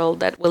 complex world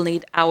that will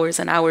need hours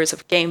and hours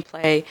of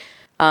gameplay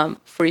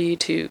for you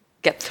to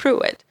get through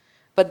it.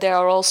 But there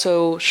are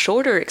also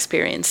shorter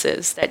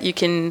experiences that you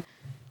can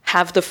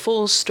have the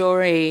full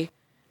story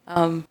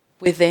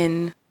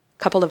within a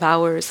couple of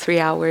hours, 3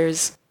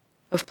 hours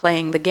of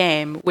playing the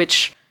game,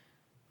 which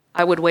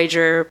I would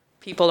wager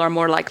people are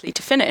more likely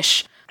to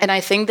finish. And I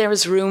think there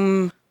is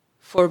room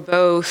for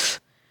both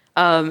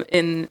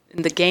in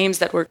the games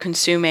that we're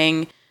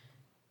consuming.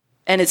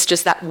 And it's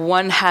just that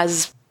one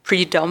has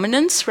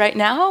predominance right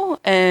now,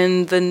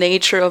 and the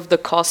nature of the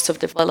costs of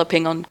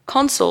developing on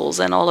consoles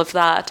and all of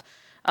that,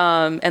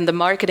 and the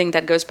marketing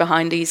that goes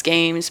behind these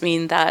games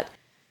mean that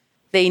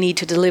they need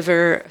to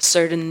deliver a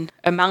certain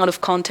amount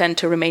of content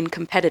to remain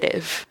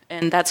competitive.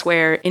 And that's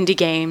where indie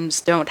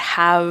games don't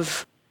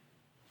have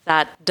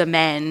that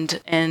demand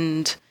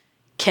and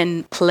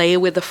can play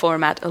with the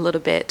format a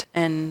little bit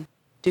and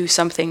do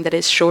something that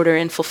is shorter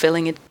and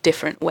fulfilling a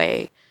different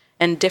way.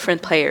 And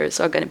different players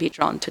are going to be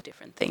drawn to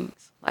different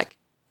things, like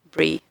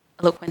Bree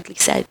eloquently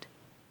said.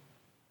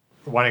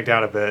 Winding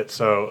down a bit,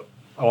 so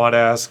I want to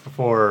ask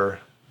before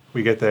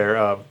we get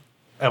there,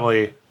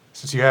 Emily,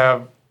 since you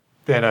have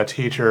been a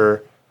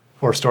teacher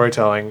for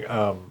storytelling,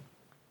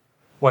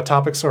 what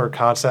topics or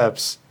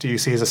concepts do you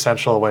see as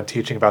essential when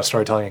teaching about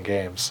storytelling in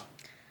games?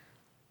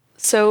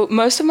 So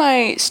most of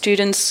my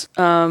students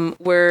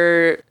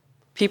were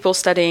people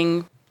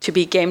studying to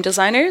be game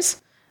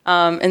designers,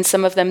 and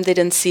some of them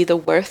didn't see the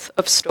worth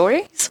of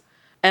stories.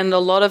 And a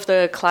lot of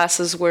the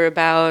classes were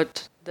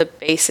about the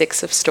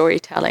basics of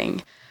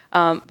storytelling,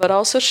 but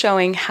also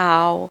showing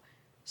how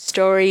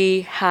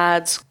story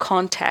has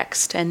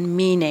context and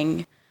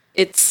meaning.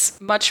 It's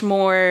much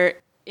more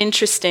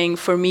interesting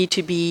for me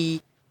to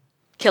be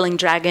killing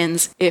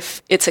dragons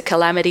if it's a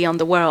calamity on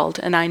the world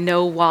and I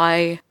know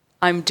why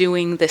I'm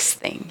doing this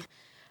thing.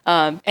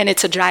 And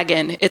it's a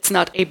dragon, it's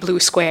not a blue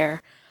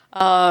square.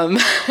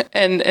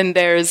 And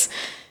there's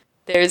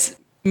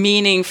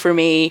meaning for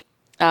me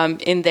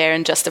in there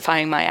and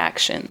justifying my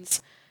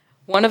actions.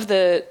 One of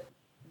the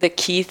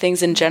key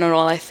things in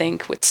general, I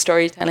think, with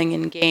storytelling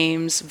in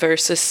games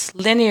versus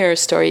linear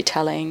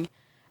storytelling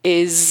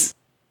is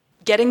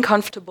getting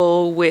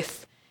comfortable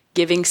with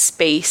giving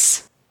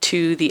space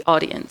to the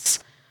audience.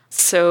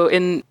 So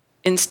in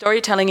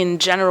storytelling in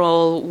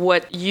general,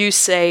 what you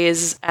say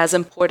is as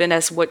important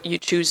as what you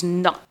choose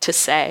not to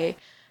say,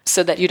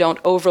 so that you don't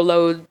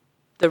overload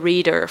the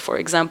reader, for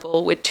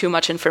example, with too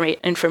much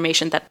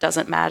information that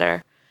doesn't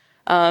matter.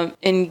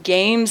 In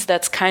games,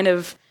 that's kind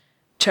of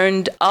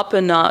turned up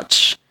a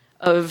notch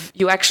of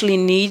you actually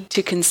need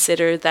to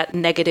consider that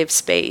negative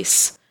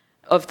space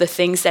of the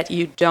things that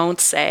you don't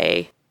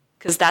say,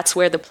 because that's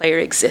where the player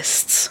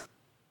exists.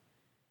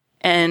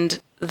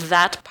 And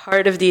that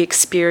part of the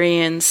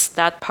experience,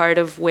 that part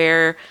of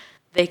where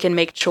they can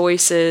make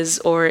choices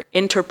or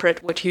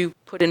interpret what you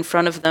put in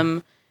front of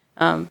them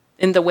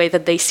in the way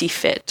that they see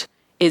fit,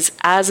 is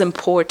as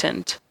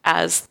important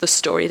as the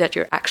story that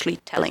you're actually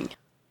telling.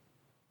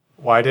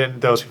 Why didn't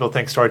those people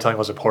think storytelling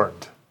was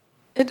important?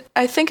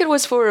 I think it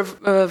was for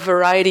a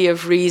variety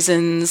of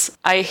reasons.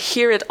 I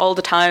hear it all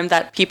the time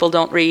that people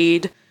don't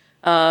read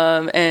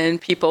and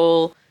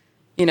people,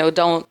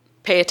 don't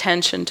pay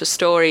attention to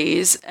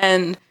stories.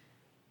 And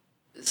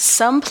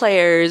some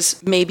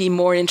players may be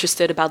more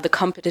interested about the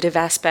competitive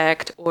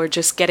aspect or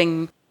just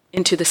getting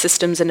into the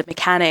systems and the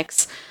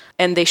mechanics,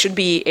 and they should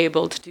be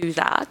able to do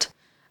that.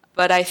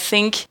 But I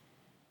think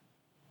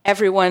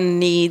everyone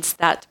needs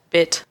that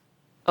bit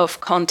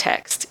of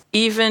context.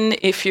 Even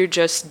if you're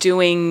just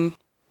doing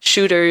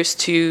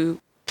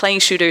playing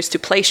shooters to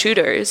play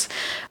shooters,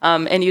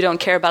 and you don't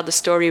care about the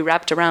story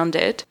wrapped around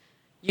it,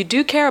 you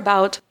do care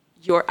about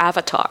your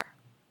avatar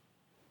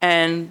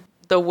and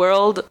the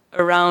world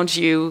around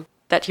you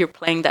that you're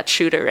playing that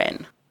shooter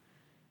in.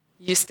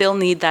 You still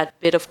need that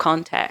bit of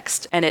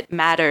context, and it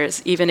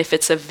matters, even if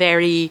it's a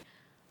very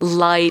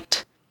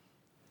light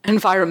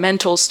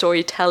environmental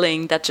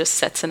storytelling that just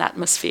sets an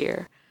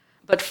atmosphere.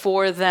 But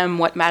for them,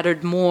 what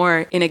mattered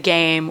more in a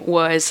game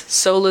was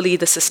solely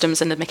the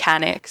systems and the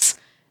mechanics.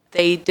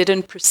 They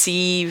didn't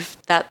perceive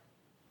that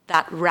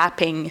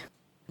wrapping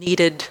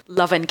needed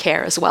love and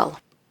care as well.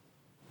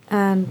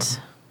 And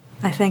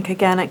I think,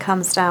 again, it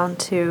comes down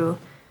to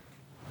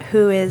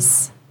who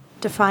is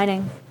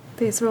defining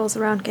these rules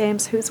around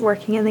games, who's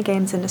working in the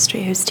games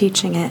industry, who's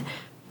teaching it,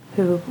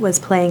 who was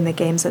playing the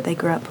games that they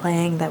grew up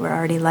playing that were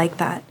already like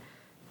that.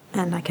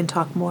 And I can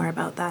talk more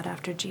about that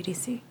after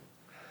GDC.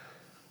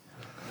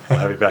 We'll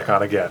have you back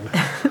on again.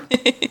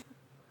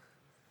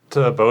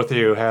 To both of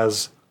you,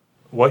 has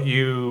what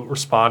you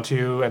respond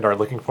to and are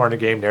looking for in a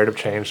game narrative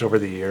changed over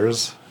the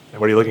years?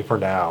 And what are you looking for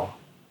now?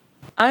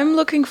 I'm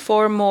looking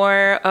for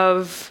more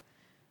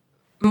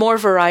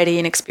variety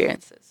in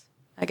experiences,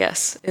 I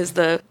guess, is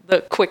the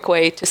quick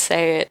way to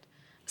say it.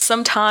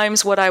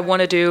 Sometimes what I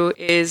want to do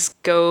is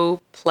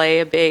go play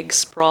a big,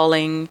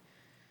 sprawling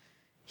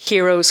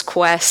hero's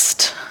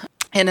quest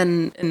in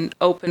an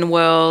open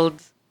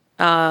world.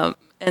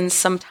 And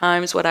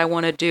sometimes what I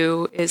want to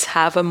do is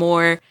have a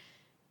more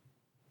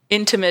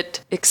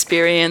intimate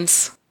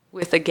experience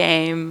with a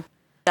game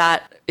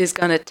that is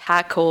going to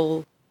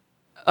tackle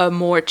a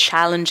more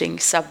challenging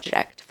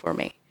subject for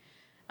me.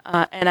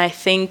 And I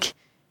think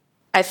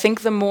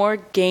the more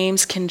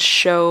games can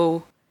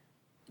show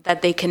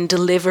that they can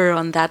deliver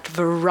on that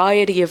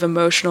variety of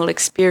emotional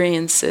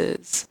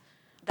experiences,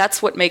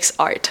 that's what makes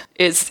art,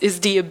 is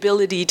the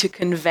ability to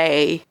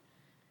convey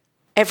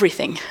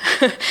everything,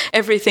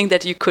 everything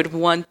that you could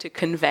want to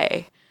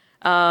convey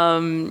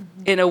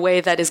in a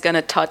way that is going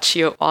to touch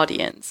your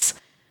audience.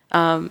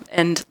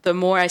 And the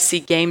more I see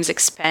games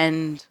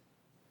expand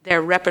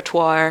their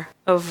repertoire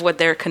of what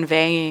they're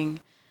conveying,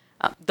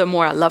 the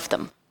more I love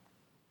them.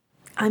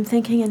 I'm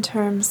thinking in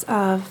terms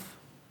of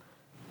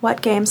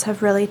what games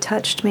have really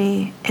touched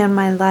me in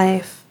my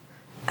life,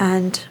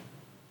 and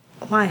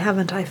why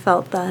haven't I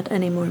felt that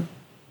anymore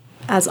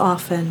as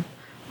often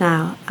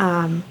now.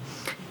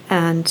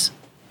 And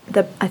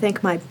I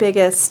think my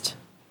biggest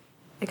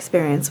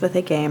experience with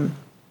a game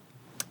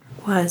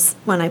was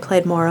when I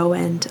played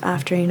Morrowind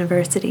after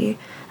university.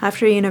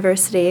 After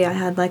university, I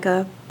had like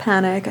a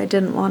panic. I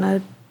didn't want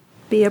to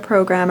be a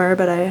programmer,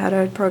 but I had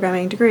a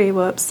programming degree,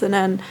 whoops. And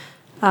then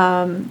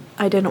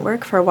I didn't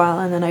work for a while,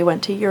 and then I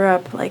went to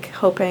Europe, like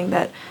hoping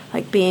that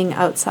like being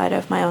outside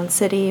of my own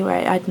city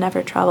where I'd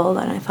never traveled,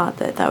 and I thought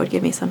that would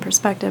give me some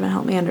perspective and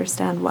help me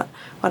understand what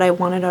I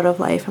wanted out of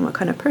life and what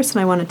kind of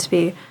person I wanted to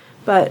be.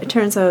 But it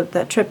turns out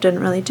that trip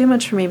didn't really do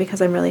much for me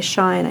because I'm really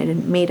shy and I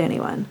didn't meet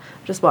anyone.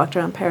 I just walked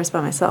around Paris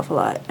by myself a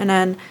lot. And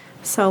then,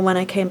 so when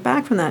I came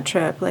back from that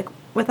trip, like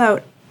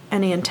without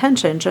any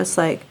intention, just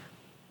like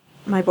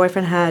my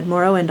boyfriend had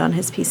Morrowind on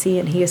his PC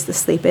and he used to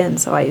sleep in,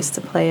 so I used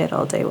to play it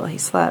all day while he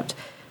slept.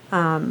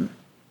 And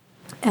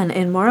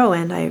in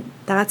Morrowind,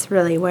 that's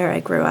really where I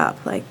grew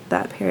up, like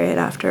that period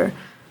after,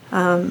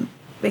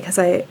 because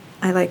I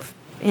like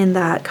in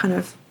that kind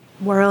of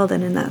world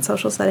and in that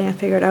social setting, I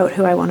figured out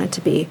who I wanted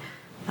to be.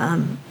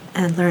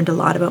 and learned a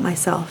lot about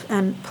myself.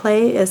 And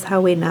play is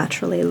how we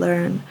naturally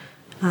learn.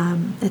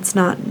 It's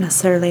not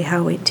necessarily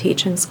how we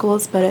teach in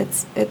schools,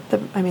 but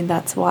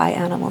that's why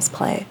animals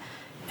play.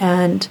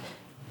 And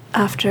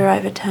after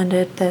I've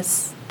attended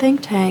this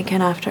think tank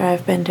and after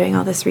I've been doing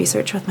all this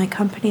research with my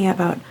company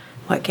about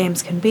what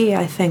games can be,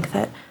 I think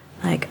that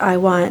I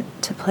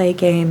want to play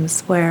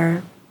games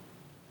where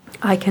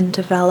I can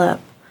develop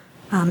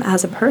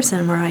as a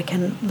person, where I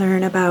can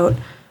learn about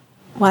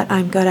what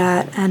I'm good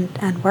at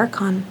and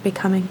work on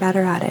becoming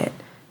better at it.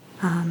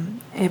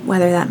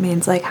 Whether that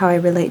means how I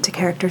relate to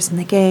characters in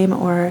the game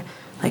or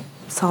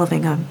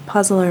solving a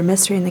puzzle or a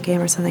mystery in the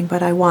game or something,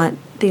 but I want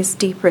these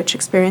deep, rich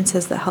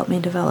experiences that help me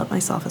develop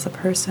myself as a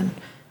person,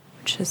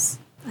 which is,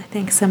 I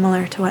think,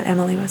 similar to what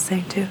Emily was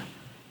saying too.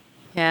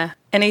 Yeah,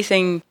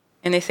 anything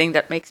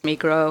that makes me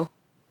grow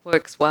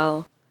works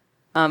well.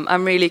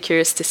 I'm really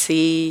curious to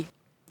see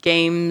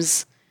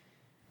games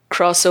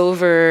cross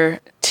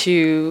over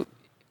to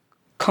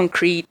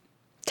concrete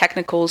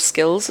technical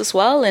skills as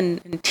well,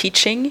 and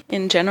teaching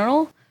in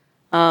general.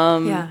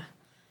 I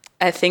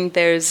think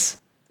there's,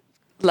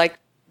 like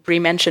Brie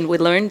mentioned, we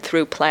learn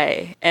through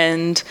play,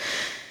 and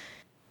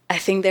I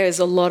think there's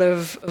a lot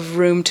of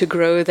room to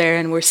grow there,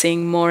 and we're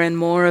seeing more and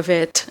more of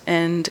it,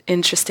 and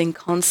interesting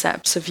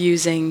concepts of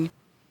using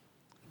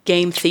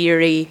game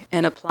theory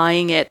and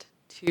applying it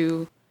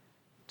to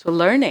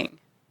learning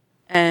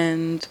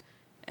and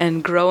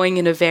growing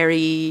in a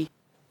very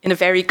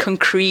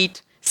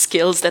concrete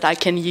skills that I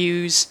can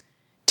use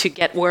to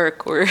get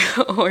work or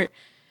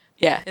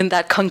in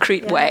that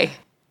concrete way.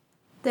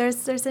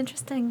 There's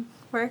interesting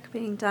work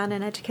being done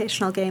in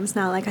educational games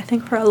now. I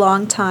think for a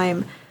long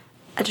time,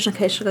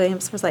 educational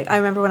games was I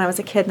remember when I was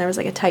a kid and there was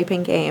a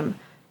typing game,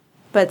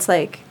 but it's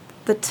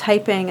the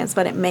typing is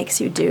what it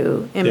makes you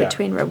do in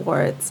between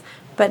rewards.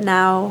 But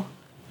now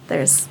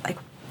there's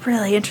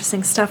really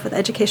interesting stuff with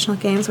educational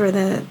games where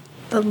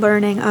the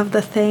learning of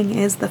the thing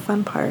is the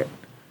fun part.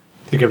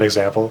 Can you give an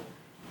example?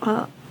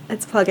 Well,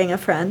 it's plugging a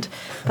friend,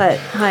 but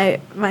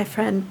my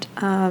friend,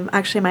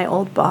 actually my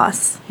old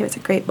boss, he was a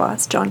great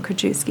boss, John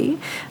Krajewski,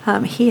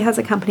 he has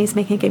a company, he's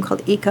making a game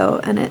called Eco,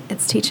 and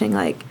it's teaching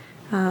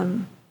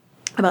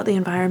about the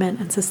environment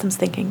and systems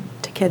thinking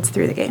to kids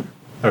through the game.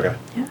 Okay.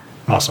 Yeah.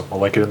 Awesome.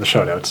 We'll link it in the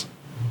show notes.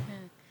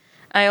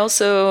 I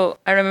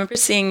remember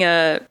seeing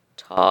a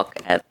talk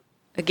at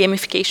a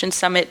gamification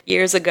summit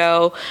years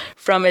ago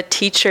from a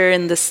teacher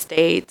in the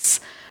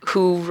States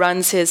who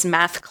runs his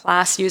math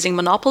class using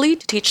Monopoly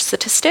to teach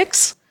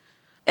statistics.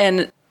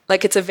 And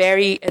it's a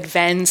very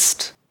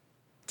advanced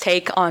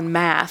take on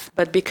math,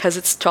 but because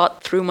it's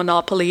taught through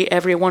Monopoly,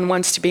 everyone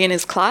wants to be in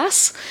his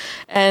class.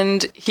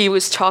 And he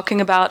was talking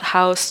about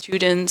how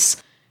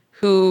students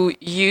who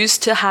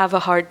used to have a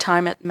hard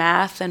time at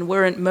math and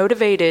weren't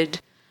motivated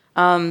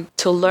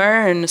to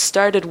learn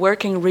started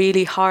working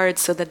really hard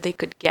so that they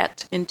could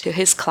get into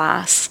his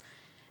class.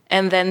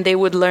 And then they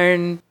would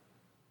learn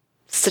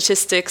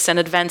statistics and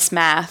advanced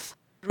math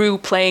through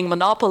playing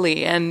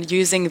Monopoly and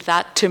using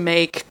that to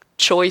make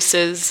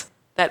choices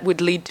that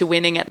would lead to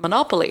winning at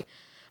Monopoly,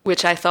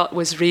 which I thought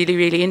was really,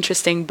 really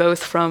interesting,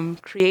 both from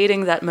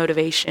creating that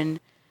motivation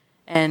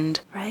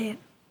and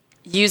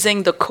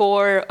using the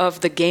core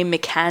of the game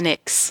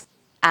mechanics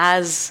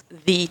as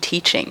the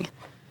teaching.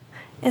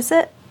 Is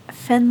it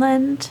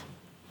Finland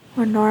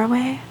or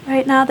Norway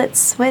right now that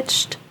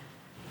switched?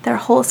 Their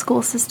whole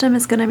school system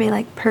is going to be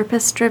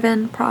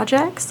purpose-driven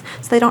projects,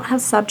 so they don't have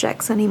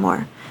subjects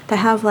anymore. They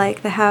have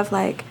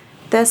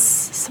this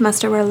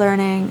semester we're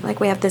learning,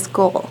 we have this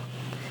goal,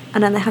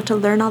 and then they have to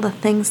learn all the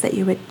things that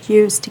you would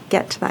use to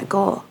get to that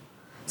goal.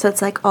 So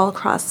it's all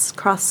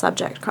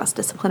cross-subject,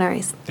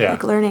 cross-disciplinary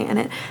learning, and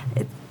it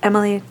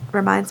Emily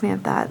reminds me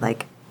of that.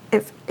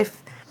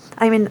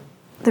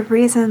 The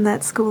reason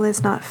that school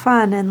is not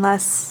fun,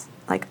 unless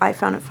I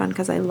found it fun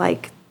because I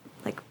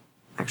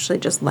actually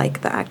just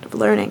like the act of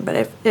learning.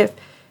 But if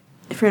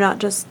you're not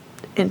just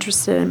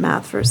interested in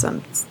math for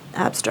some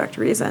abstract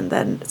reason,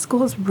 then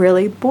school is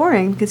really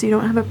boring because you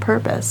don't have a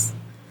purpose.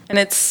 And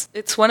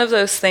it's one of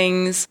those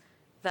things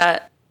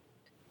that,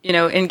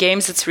 in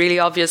games it's really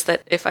obvious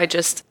that if I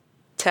just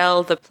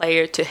tell the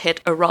player to hit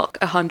a rock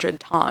 100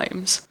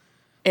 times,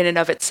 in and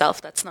of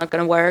itself, that's not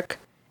going to work.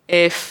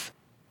 If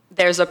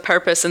there's a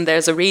purpose and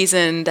there's a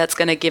reason that's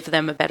going to give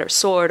them a better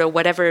sword or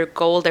whatever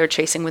goal they're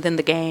chasing within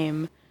the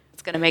game,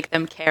 it's going to make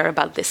them care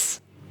about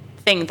this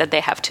thing that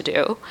they have to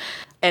do.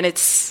 And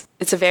it's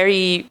a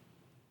very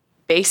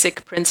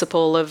basic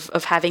principle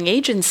of having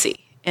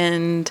agency.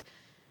 And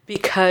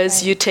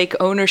because you take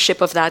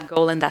ownership of that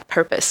goal and that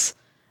purpose,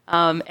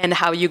 and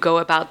how you go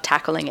about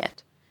tackling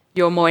it,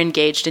 you're more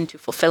engaged into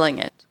fulfilling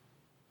it.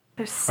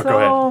 There's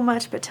so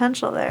much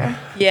potential there.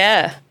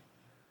 Yeah.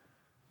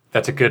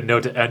 That's a good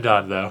note to end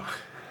on, though.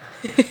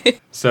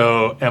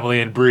 So,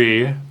 Emily and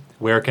Brie,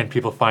 where can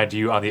people find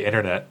you on the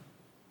internet?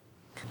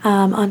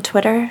 On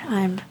Twitter,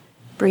 I'm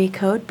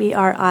BrieCode,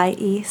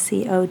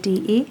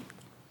 BrieCode.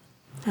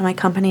 And my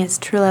company is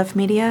True Love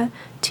Media,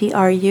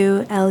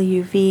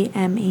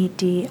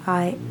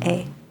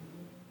 TRULUVMedia.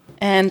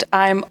 And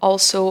I'm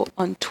also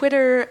on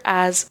Twitter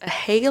as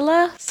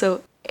Aheila,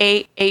 so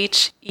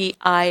AHEILA_,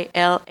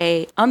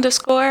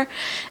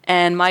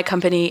 and my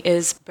company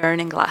is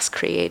Burning Glass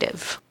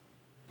Creative.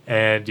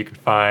 And you can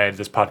find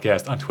this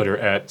podcast on Twitter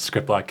at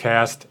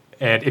ScriptBlockCast.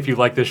 And if you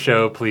like this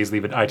show, please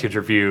leave an iTunes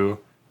review.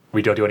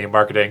 We don't do any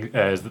marketing,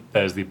 as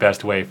that is the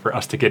best way for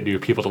us to get new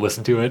people to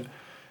listen to it.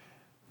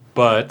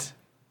 But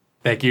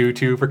thank you,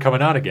 too, for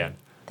coming on again.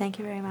 Thank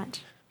you very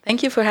much.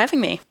 Thank you for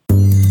having me.